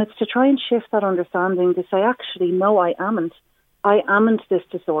 and it's to try and shift that understanding to say, actually, no, I amn't this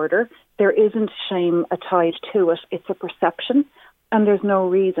disorder. there isn't shame tied to it. It's a perception, and there's no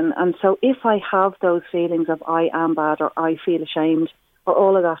reason. And so if I have those feelings of I am bad or I feel ashamed or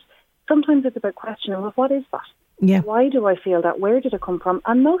all of that, sometimes it's about questioning, well, what is that? Yeah. Why do I feel that? Where did it come from?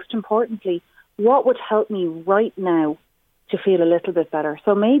 And most importantly, what would help me right now to feel a little bit better?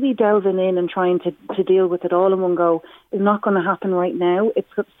 So maybe delving in and trying to deal with it all in one go is not going to happen right now. It's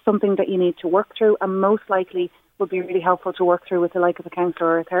something that you need to work through, and most likely would be really helpful to work through with the like of a counsellor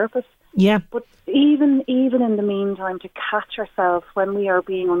or a therapist. Yeah. But even in the meantime, to catch ourselves when we are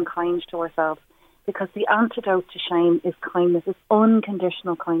being unkind to ourselves, because the antidote to shame is kindness, is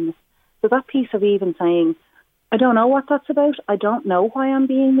unconditional kindness. So that piece of even saying, I don't know what that's about, I don't know why I'm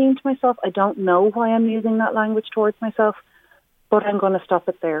being mean to myself, I don't know why I'm using that language towards myself, but I'm going to stop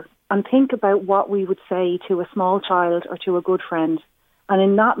it there and think about what we would say to a small child or to a good friend. And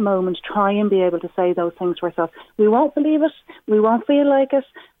in that moment, try and be able to say those things to ourselves. We won't believe it, we won't feel like it,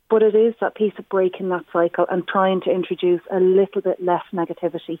 but it is that piece of breaking that cycle and trying to introduce a little bit less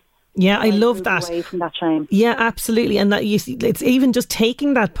negativity. Yeah, I love that. Away from that shame. Yeah, absolutely. And that you see, it's even just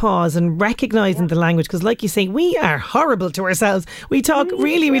taking that pause and recognising the language, because like you say, we are horrible to ourselves. We talk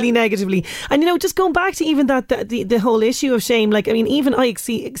really, really negatively. And just going back to even that the whole issue of shame, like, I mean, even I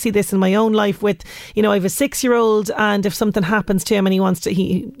see this in my own life with, I have a 6-year-old, and if something happens to him and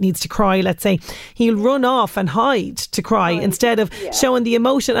he needs to cry, let's say, he'll run off and hide to cry instead of showing the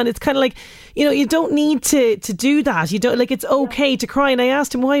emotion. And it's kind of like, you don't need to do that. You don't, like, it's okay to cry. And I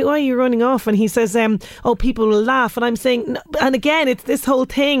asked him, why are you running off? And he says, people will laugh. And I'm saying, and again, it's this whole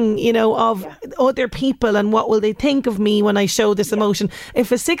thing, of other people and what will they think of me when I show this emotion.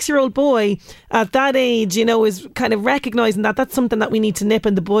 If a 6-year-old boy at that age, is kind of recognising that, that's something that we need to nip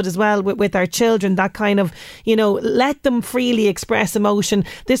in the bud as well with our children, that kind of, let them freely express emotion.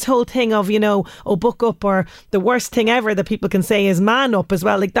 This whole thing of, buck up, or the worst thing ever that people can say is man up as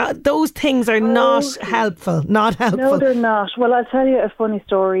well. Like that, those things are not helpful. Not helpful. No, they're not. Well, I'll tell you a funny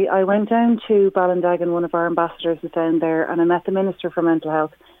story. I went down to Ballindagan, one of our ambassadors was down there, and I met the Minister for Mental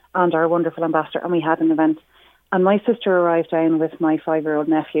Health and our wonderful ambassador, and we had an event. And my sister arrived down with my 5-year-old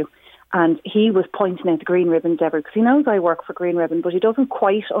nephew, and he was pointing out the Green Ribbon, Deborah, because he knows I work for Green Ribbon, but he doesn't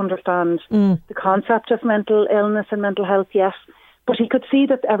quite understand the concept of mental illness and mental health yet. But he could see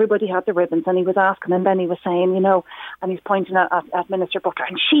that everybody had the ribbons, and he was asking, and then he was saying, and he's pointing at Minister Butler,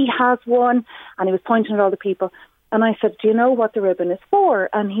 and she has one, and he was pointing at all the people. And I said, do you know what the ribbon is for?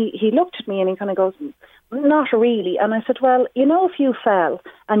 And he looked at me and he kind of goes, not really. And I said, well, if you fell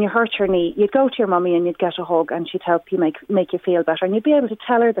and you hurt your knee, you'd go to your mummy and you'd get a hug and she'd help you make you feel better, and you'd be able to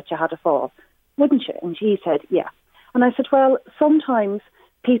tell her that you had a fall, wouldn't you? And he said, yeah. And I said, well, sometimes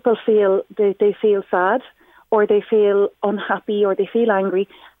people feel they feel sad, or they feel unhappy, or they feel angry,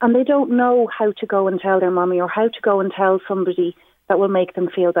 and they don't know how to go and tell their mummy, or how to go and tell somebody that will make them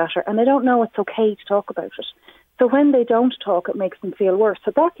feel better. And they don't know it's okay to talk about it. So when they don't talk, it makes them feel worse.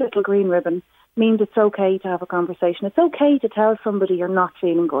 So that little green ribbon means it's okay to have a conversation. It's okay to tell somebody you're not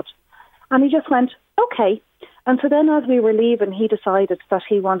feeling good. And he just went, okay. And so then as we were leaving, he decided that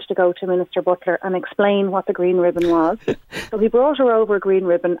he wanted to go to Minister Butler and explain what the green ribbon was. So he brought her over a green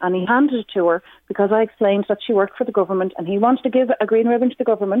ribbon and he handed it to her, because I explained that she worked for the government and he wanted to give a green ribbon to the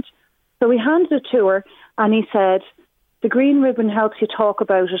government. So he handed it to her and he said, the green ribbon helps you talk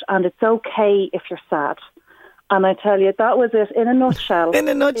about it, and it's okay if you're sad. And I tell you, that was it in a nutshell. In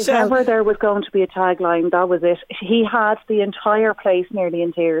a nutshell. If ever there was going to be a tagline, that was it. He had the entire place nearly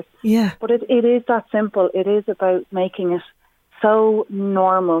in tears. Yeah. But it is that simple. It is about making it so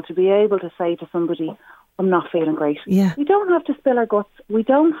normal to be able to say to somebody, I'm not feeling great. Yeah. We don't have to spill our guts. We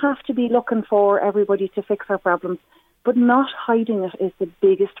don't have to be looking for everybody to fix our problems. But not hiding it is the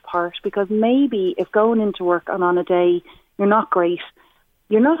biggest part, because maybe if going into work and on a day you're not great,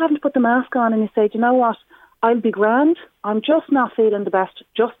 you're not having to put the mask on and you say, do you know what? I'll be grand. I'm just not feeling the best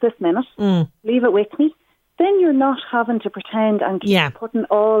just this minute. Leave it with me. Then you're not having to pretend and keep putting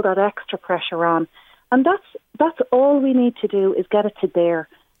all that extra pressure on. And that's all we need to do, is get it to there.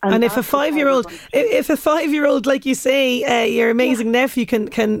 And if a 5-year-old, like you say, your amazing nephew can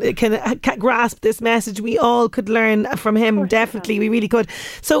grasp this message, we all could learn from him. Definitely, we really could.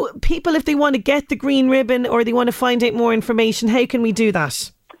 So people, if they want to get the green ribbon or they want to find out more information, how can we do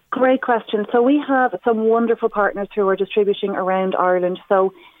that? Great question. So we have some wonderful partners who are distributing around Ireland.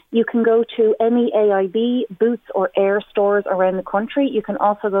 So you can go to any AIB, Boots or Air stores around the country. You can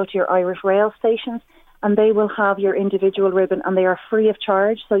also go to your Irish Rail stations, and they will have your individual ribbon, and they are free of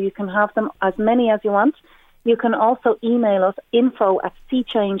charge. So you can have them as many as you want. You can also email us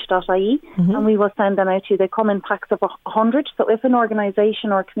info@seachange.ie and we will send them out to you. They come in packs of 100. So if an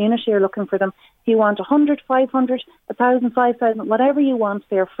organisation or community are looking for them, if you want 100, 500, 1,000, 5,000, whatever you want,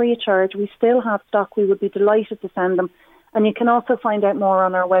 they're free of charge. We still have stock. We would be delighted to send them. And you can also find out more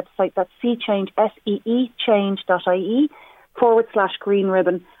on our website. That's seechange, SEEchange.ie/green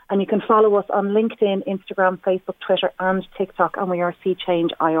ribbon. And you can follow us on LinkedIn, Instagram, Facebook, Twitter and TikTok. And we are Sea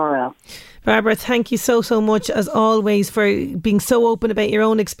Change IRL. Barbara, thank you so much as always for being so open about your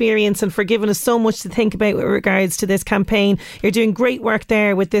own experience and for giving us so much to think about with regards to this campaign. You're doing great work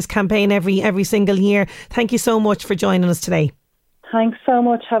there with this campaign every single year. Thank you so much for joining us today. Thanks so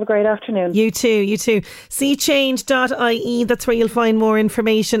much. Have a great afternoon. You too. seechange.ie, that's where you'll find more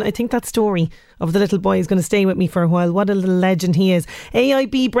information. I think that story of the little boy is going to stay with me for a while. What a little legend he is.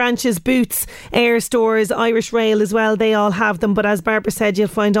 AIB branches, Boots, Air Stores, Irish Rail as well, they all have them. But as Barbara said, you'll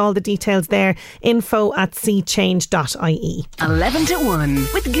find all the details there. info@seechange.ie. 11 to 1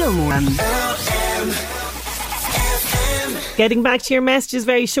 with Gilmore. Getting back to your messages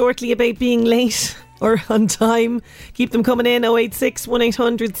very shortly about being late or on time. Keep them coming in. 086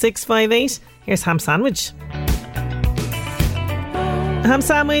 1800 658. Here's Ham Sandwich. Ham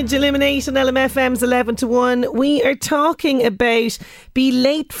Sandwich, Eliminate on LMFM's 11 to 1. We are talking about Be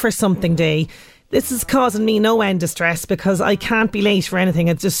Late for Something Day. This is causing me no end of stress because I can't be late for anything.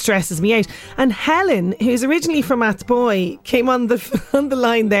 It just stresses me out. And Helen, who's originally from Athboy, came on the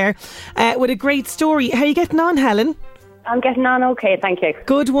line there with a great story. How are you getting on, Helen? I'm getting on okay, thank you.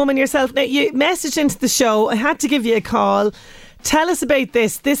 Good woman yourself. Now, you messaged into the show. I had to give you a call. Tell us about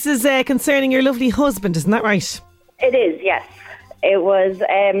this. This is concerning your lovely husband, isn't that right? It is, yes. It was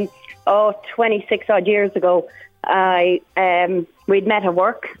 26 odd years ago. We'd met at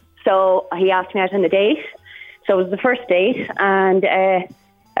work, so he asked me out on a date. So it was the first date, and I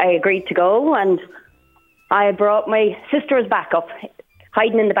agreed to go, and I brought my sister as backup,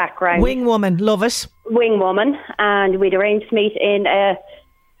 hiding in the background. Wing woman, love it. Wing woman, and we'd arranged to meet in at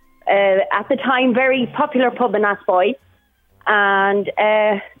the time very popular pub in Athboy, and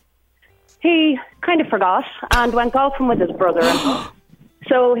he kind of forgot and went golfing with his brother.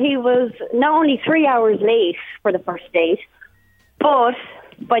 So he was not only 3 hours late for the first date, but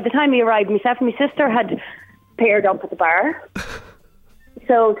by the time he arrived, myself and my sister had paired up at the bar.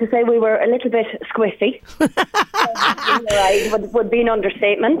 So to say we were a little bit squiffy would be an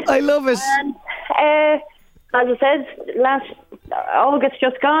understatement. I love it. And as I said, last August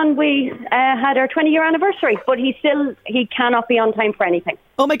just gone, we had our 20-year anniversary, but he cannot be on time for anything.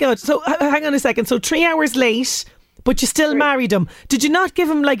 Oh my God. So hang on a second. So 3 hours late, but you still married him. Did you not give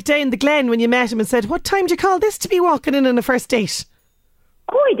him like down the glen when you met him and said, what time do you call this to be walking in on a first date?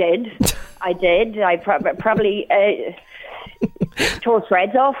 Oh, I did. I probably tore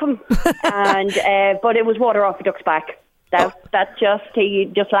threads off him, and but it was water off a duck's back.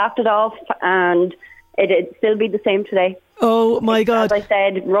 He just laughed it off, and it'd still be the same today. Oh my God. As I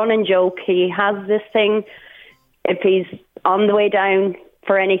said, run and joke. He has this thing. If he's on the way down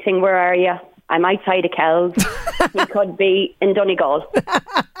for anything, where are you? I'm outside of Kells. He could be in Donegal.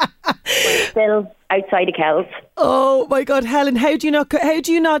 But still outside of Kells. Oh my God, Helen, how do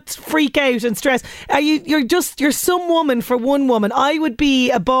you not freak out and stress? You're some woman for one woman. I would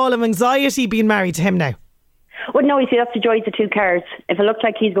be a ball of anxiety being married to him now. Well, no, you see, that's the joys of two cars. If it looks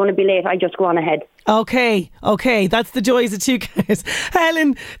like he's going to be late, I just go on ahead. Okay, that's the joys of two cars.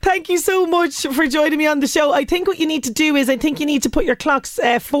 Helen, thank you so much for joining me on the show. I think what you need to do is, you need to put your clocks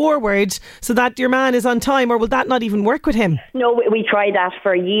forward so that your man is on time, or will that not even work with him? No, we tried that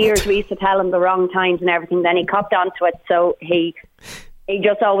for years. We used to tell him the wrong times and everything. Then he copped onto it, so he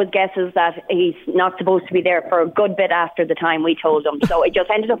just always guesses that he's not supposed to be there for a good bit after the time we told him. So it just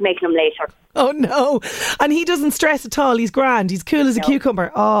ended up making him later. Oh no. And he doesn't stress at all. He's grand. He's cool as a cucumber.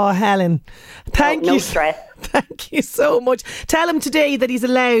 Oh, Helen. Thank you. No stress. Thank you so much. Tell him today that he's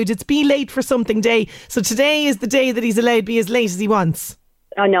allowed. It's Be Late for Something Day. So today is the day that he's allowed to be as late as he wants.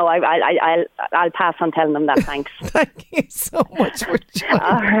 Oh no, I'll pass on telling them that. Thanks. Thank you so much for joining.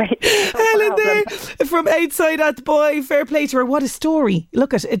 All right. Helen there from outside Athboy. Fair play to her. What a story.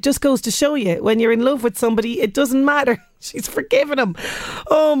 Look at it. Just goes to show you, when you're in love with somebody, it doesn't matter. She's forgiven him.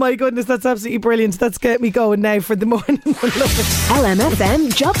 Oh my goodness, that's absolutely brilliant. That's get me going now for the morning.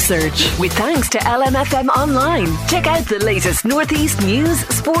 LMFM Job Search, with thanks to LMFM Online. Check out the latest Northeast news,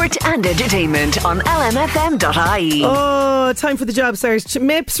 sport and entertainment on lmfm.ie. Oh, time for the job search.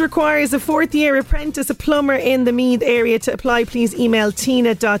 MIPS requires a 4th year apprentice, a plumber in the Meath area. To apply, please email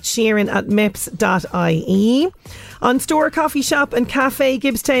tina.sheeran@mips.ie. On Store Coffee Shop and Cafe,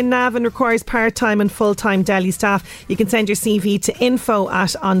 Gibbstown Navan requires part-time and full-time deli staff. You can send your CV to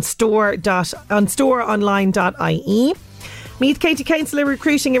info@onstoreonline.ie. Meath County Council are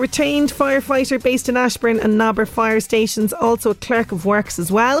recruiting a retained firefighter based in Ashburn and Nobber fire stations, also a clerk of works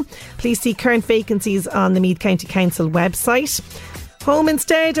as well. Please see current vacancies on the Meath County Council website. Home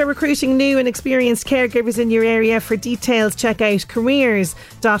Instead are recruiting new and experienced caregivers in your area. For details, check out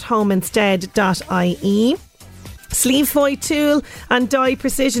careers.homeinstead.ie. Sleevefoy Tool and Die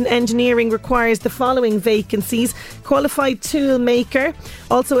Precision Engineering requires the following vacancies: qualified tool maker,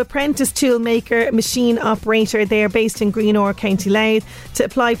 also apprentice tool maker, machine operator. They are based in Greenore, County Louth. To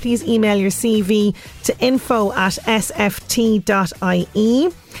apply, please email your CV to info@sft.ie.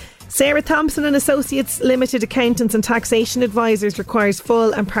 Sarah Thompson and Associates Limited Accountants and Taxation Advisors requires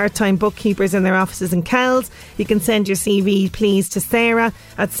full and part-time bookkeepers in their offices in Kells. You can send your CV please to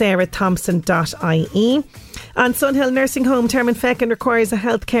sarah@sarah-thompson.ie. And Sunhill Nursing Home Termonfeckin requires a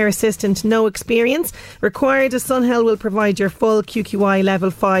healthcare assistant, no experience required, as Sunhill will provide your full QQI Level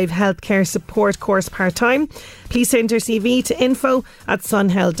 5 healthcare support course part-time. Please send your CV to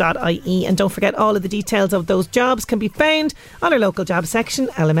info@sunhill.ie, and don't forget, all of the details of those jobs can be found on our local job section,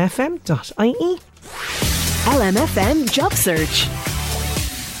 lmfm.ie. LMFM Job Search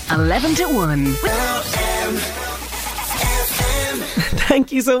 11 to 1.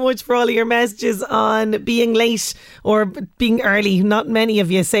 Thank you so much for all of your messages on being late or being early. Not many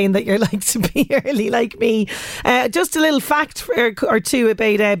of you saying that you're like to be early like me. Just a little fact or two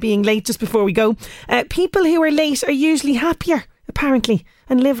about being late just before we go. People who are late are usually happier, apparently,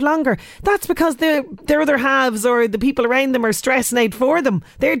 and live longer. That's because their other halves or the people around them are stressing out for them.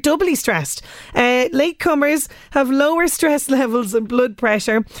 They're doubly stressed. Latecomers have lower stress levels and blood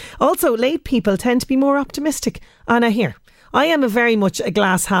pressure. Also, late people tend to be more optimistic. Anna, here, I am a very much a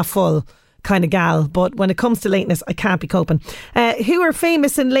glass half full kind of gal, but when it comes to lateness, I can't be coping. Who are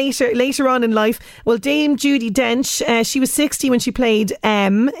famous and later on in life? Well, Dame Judi Dench, she was 60 when she played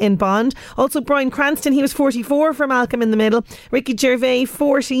M in Bond. Also Bryan Cranston, he was 44 for Malcolm in the Middle. Ricky Gervais,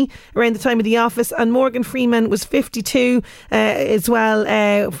 40 around the time of The Office, and Morgan Freeman was 52 as well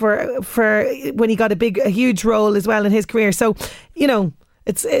for when he got a huge role as well in his career. So, you know,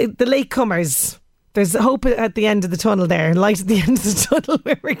 it's the latecomers. There's hope at the end of the tunnel there, light at the end of the tunnel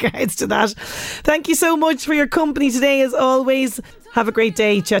with regards to that. Thank you so much for your company today, as always. Have a great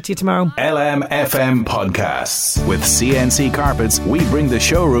day. Chat to you tomorrow. LMFM Podcasts. With CNC Carpets, we bring the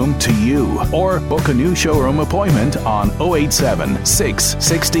showroom to you. Or book a new showroom appointment on 087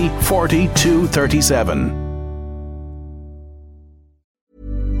 660 40 237.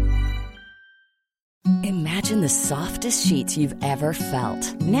 Imagine the softest sheets you've ever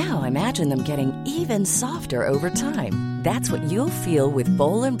felt. Now imagine them getting even softer over time. That's what you'll feel with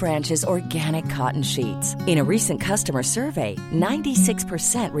Boll & Branch's organic cotton sheets. In a recent customer survey,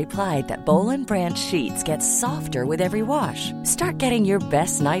 96% replied that Boll & Branch sheets get softer with every wash. Start getting your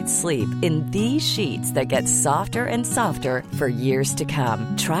best night's sleep in these sheets that get softer and softer for years to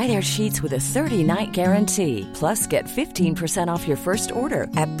come. Try their sheets with a 30-night guarantee. Plus, get 15% off your first order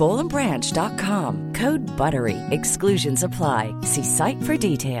at bollandbranch.com. Code BUTTERY. Exclusions apply. See site for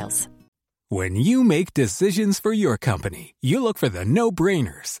details. When you make decisions for your company, you look for the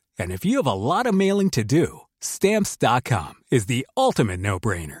no-brainers. And if you have a lot of mailing to do, Stamps.com is the ultimate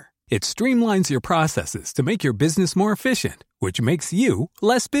no-brainer. It streamlines your processes to make your business more efficient, which makes you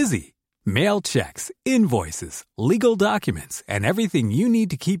less busy. Mail checks, invoices, legal documents, and everything you need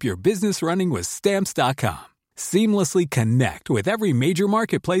to keep your business running with Stamps.com. Seamlessly connect with every major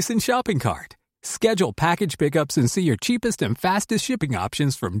marketplace and shopping cart. Schedule package pickups and see your cheapest and fastest shipping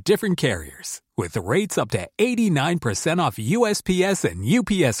options from different carriers, with rates up to 89% off USPS and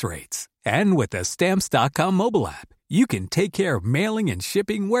UPS rates. And with the Stamps.com mobile app, you can take care of mailing and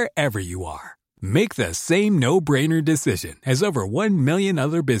shipping wherever you are. Make the same no-brainer decision as over 1 million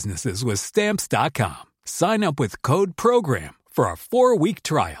other businesses with Stamps.com. Sign up with code PROGRAM for a 4-week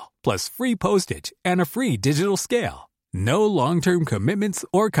trial, plus free postage and a free digital scale. No long-term commitments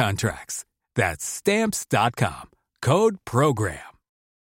or contracts. That's Stamps.com. Code PROGRAM.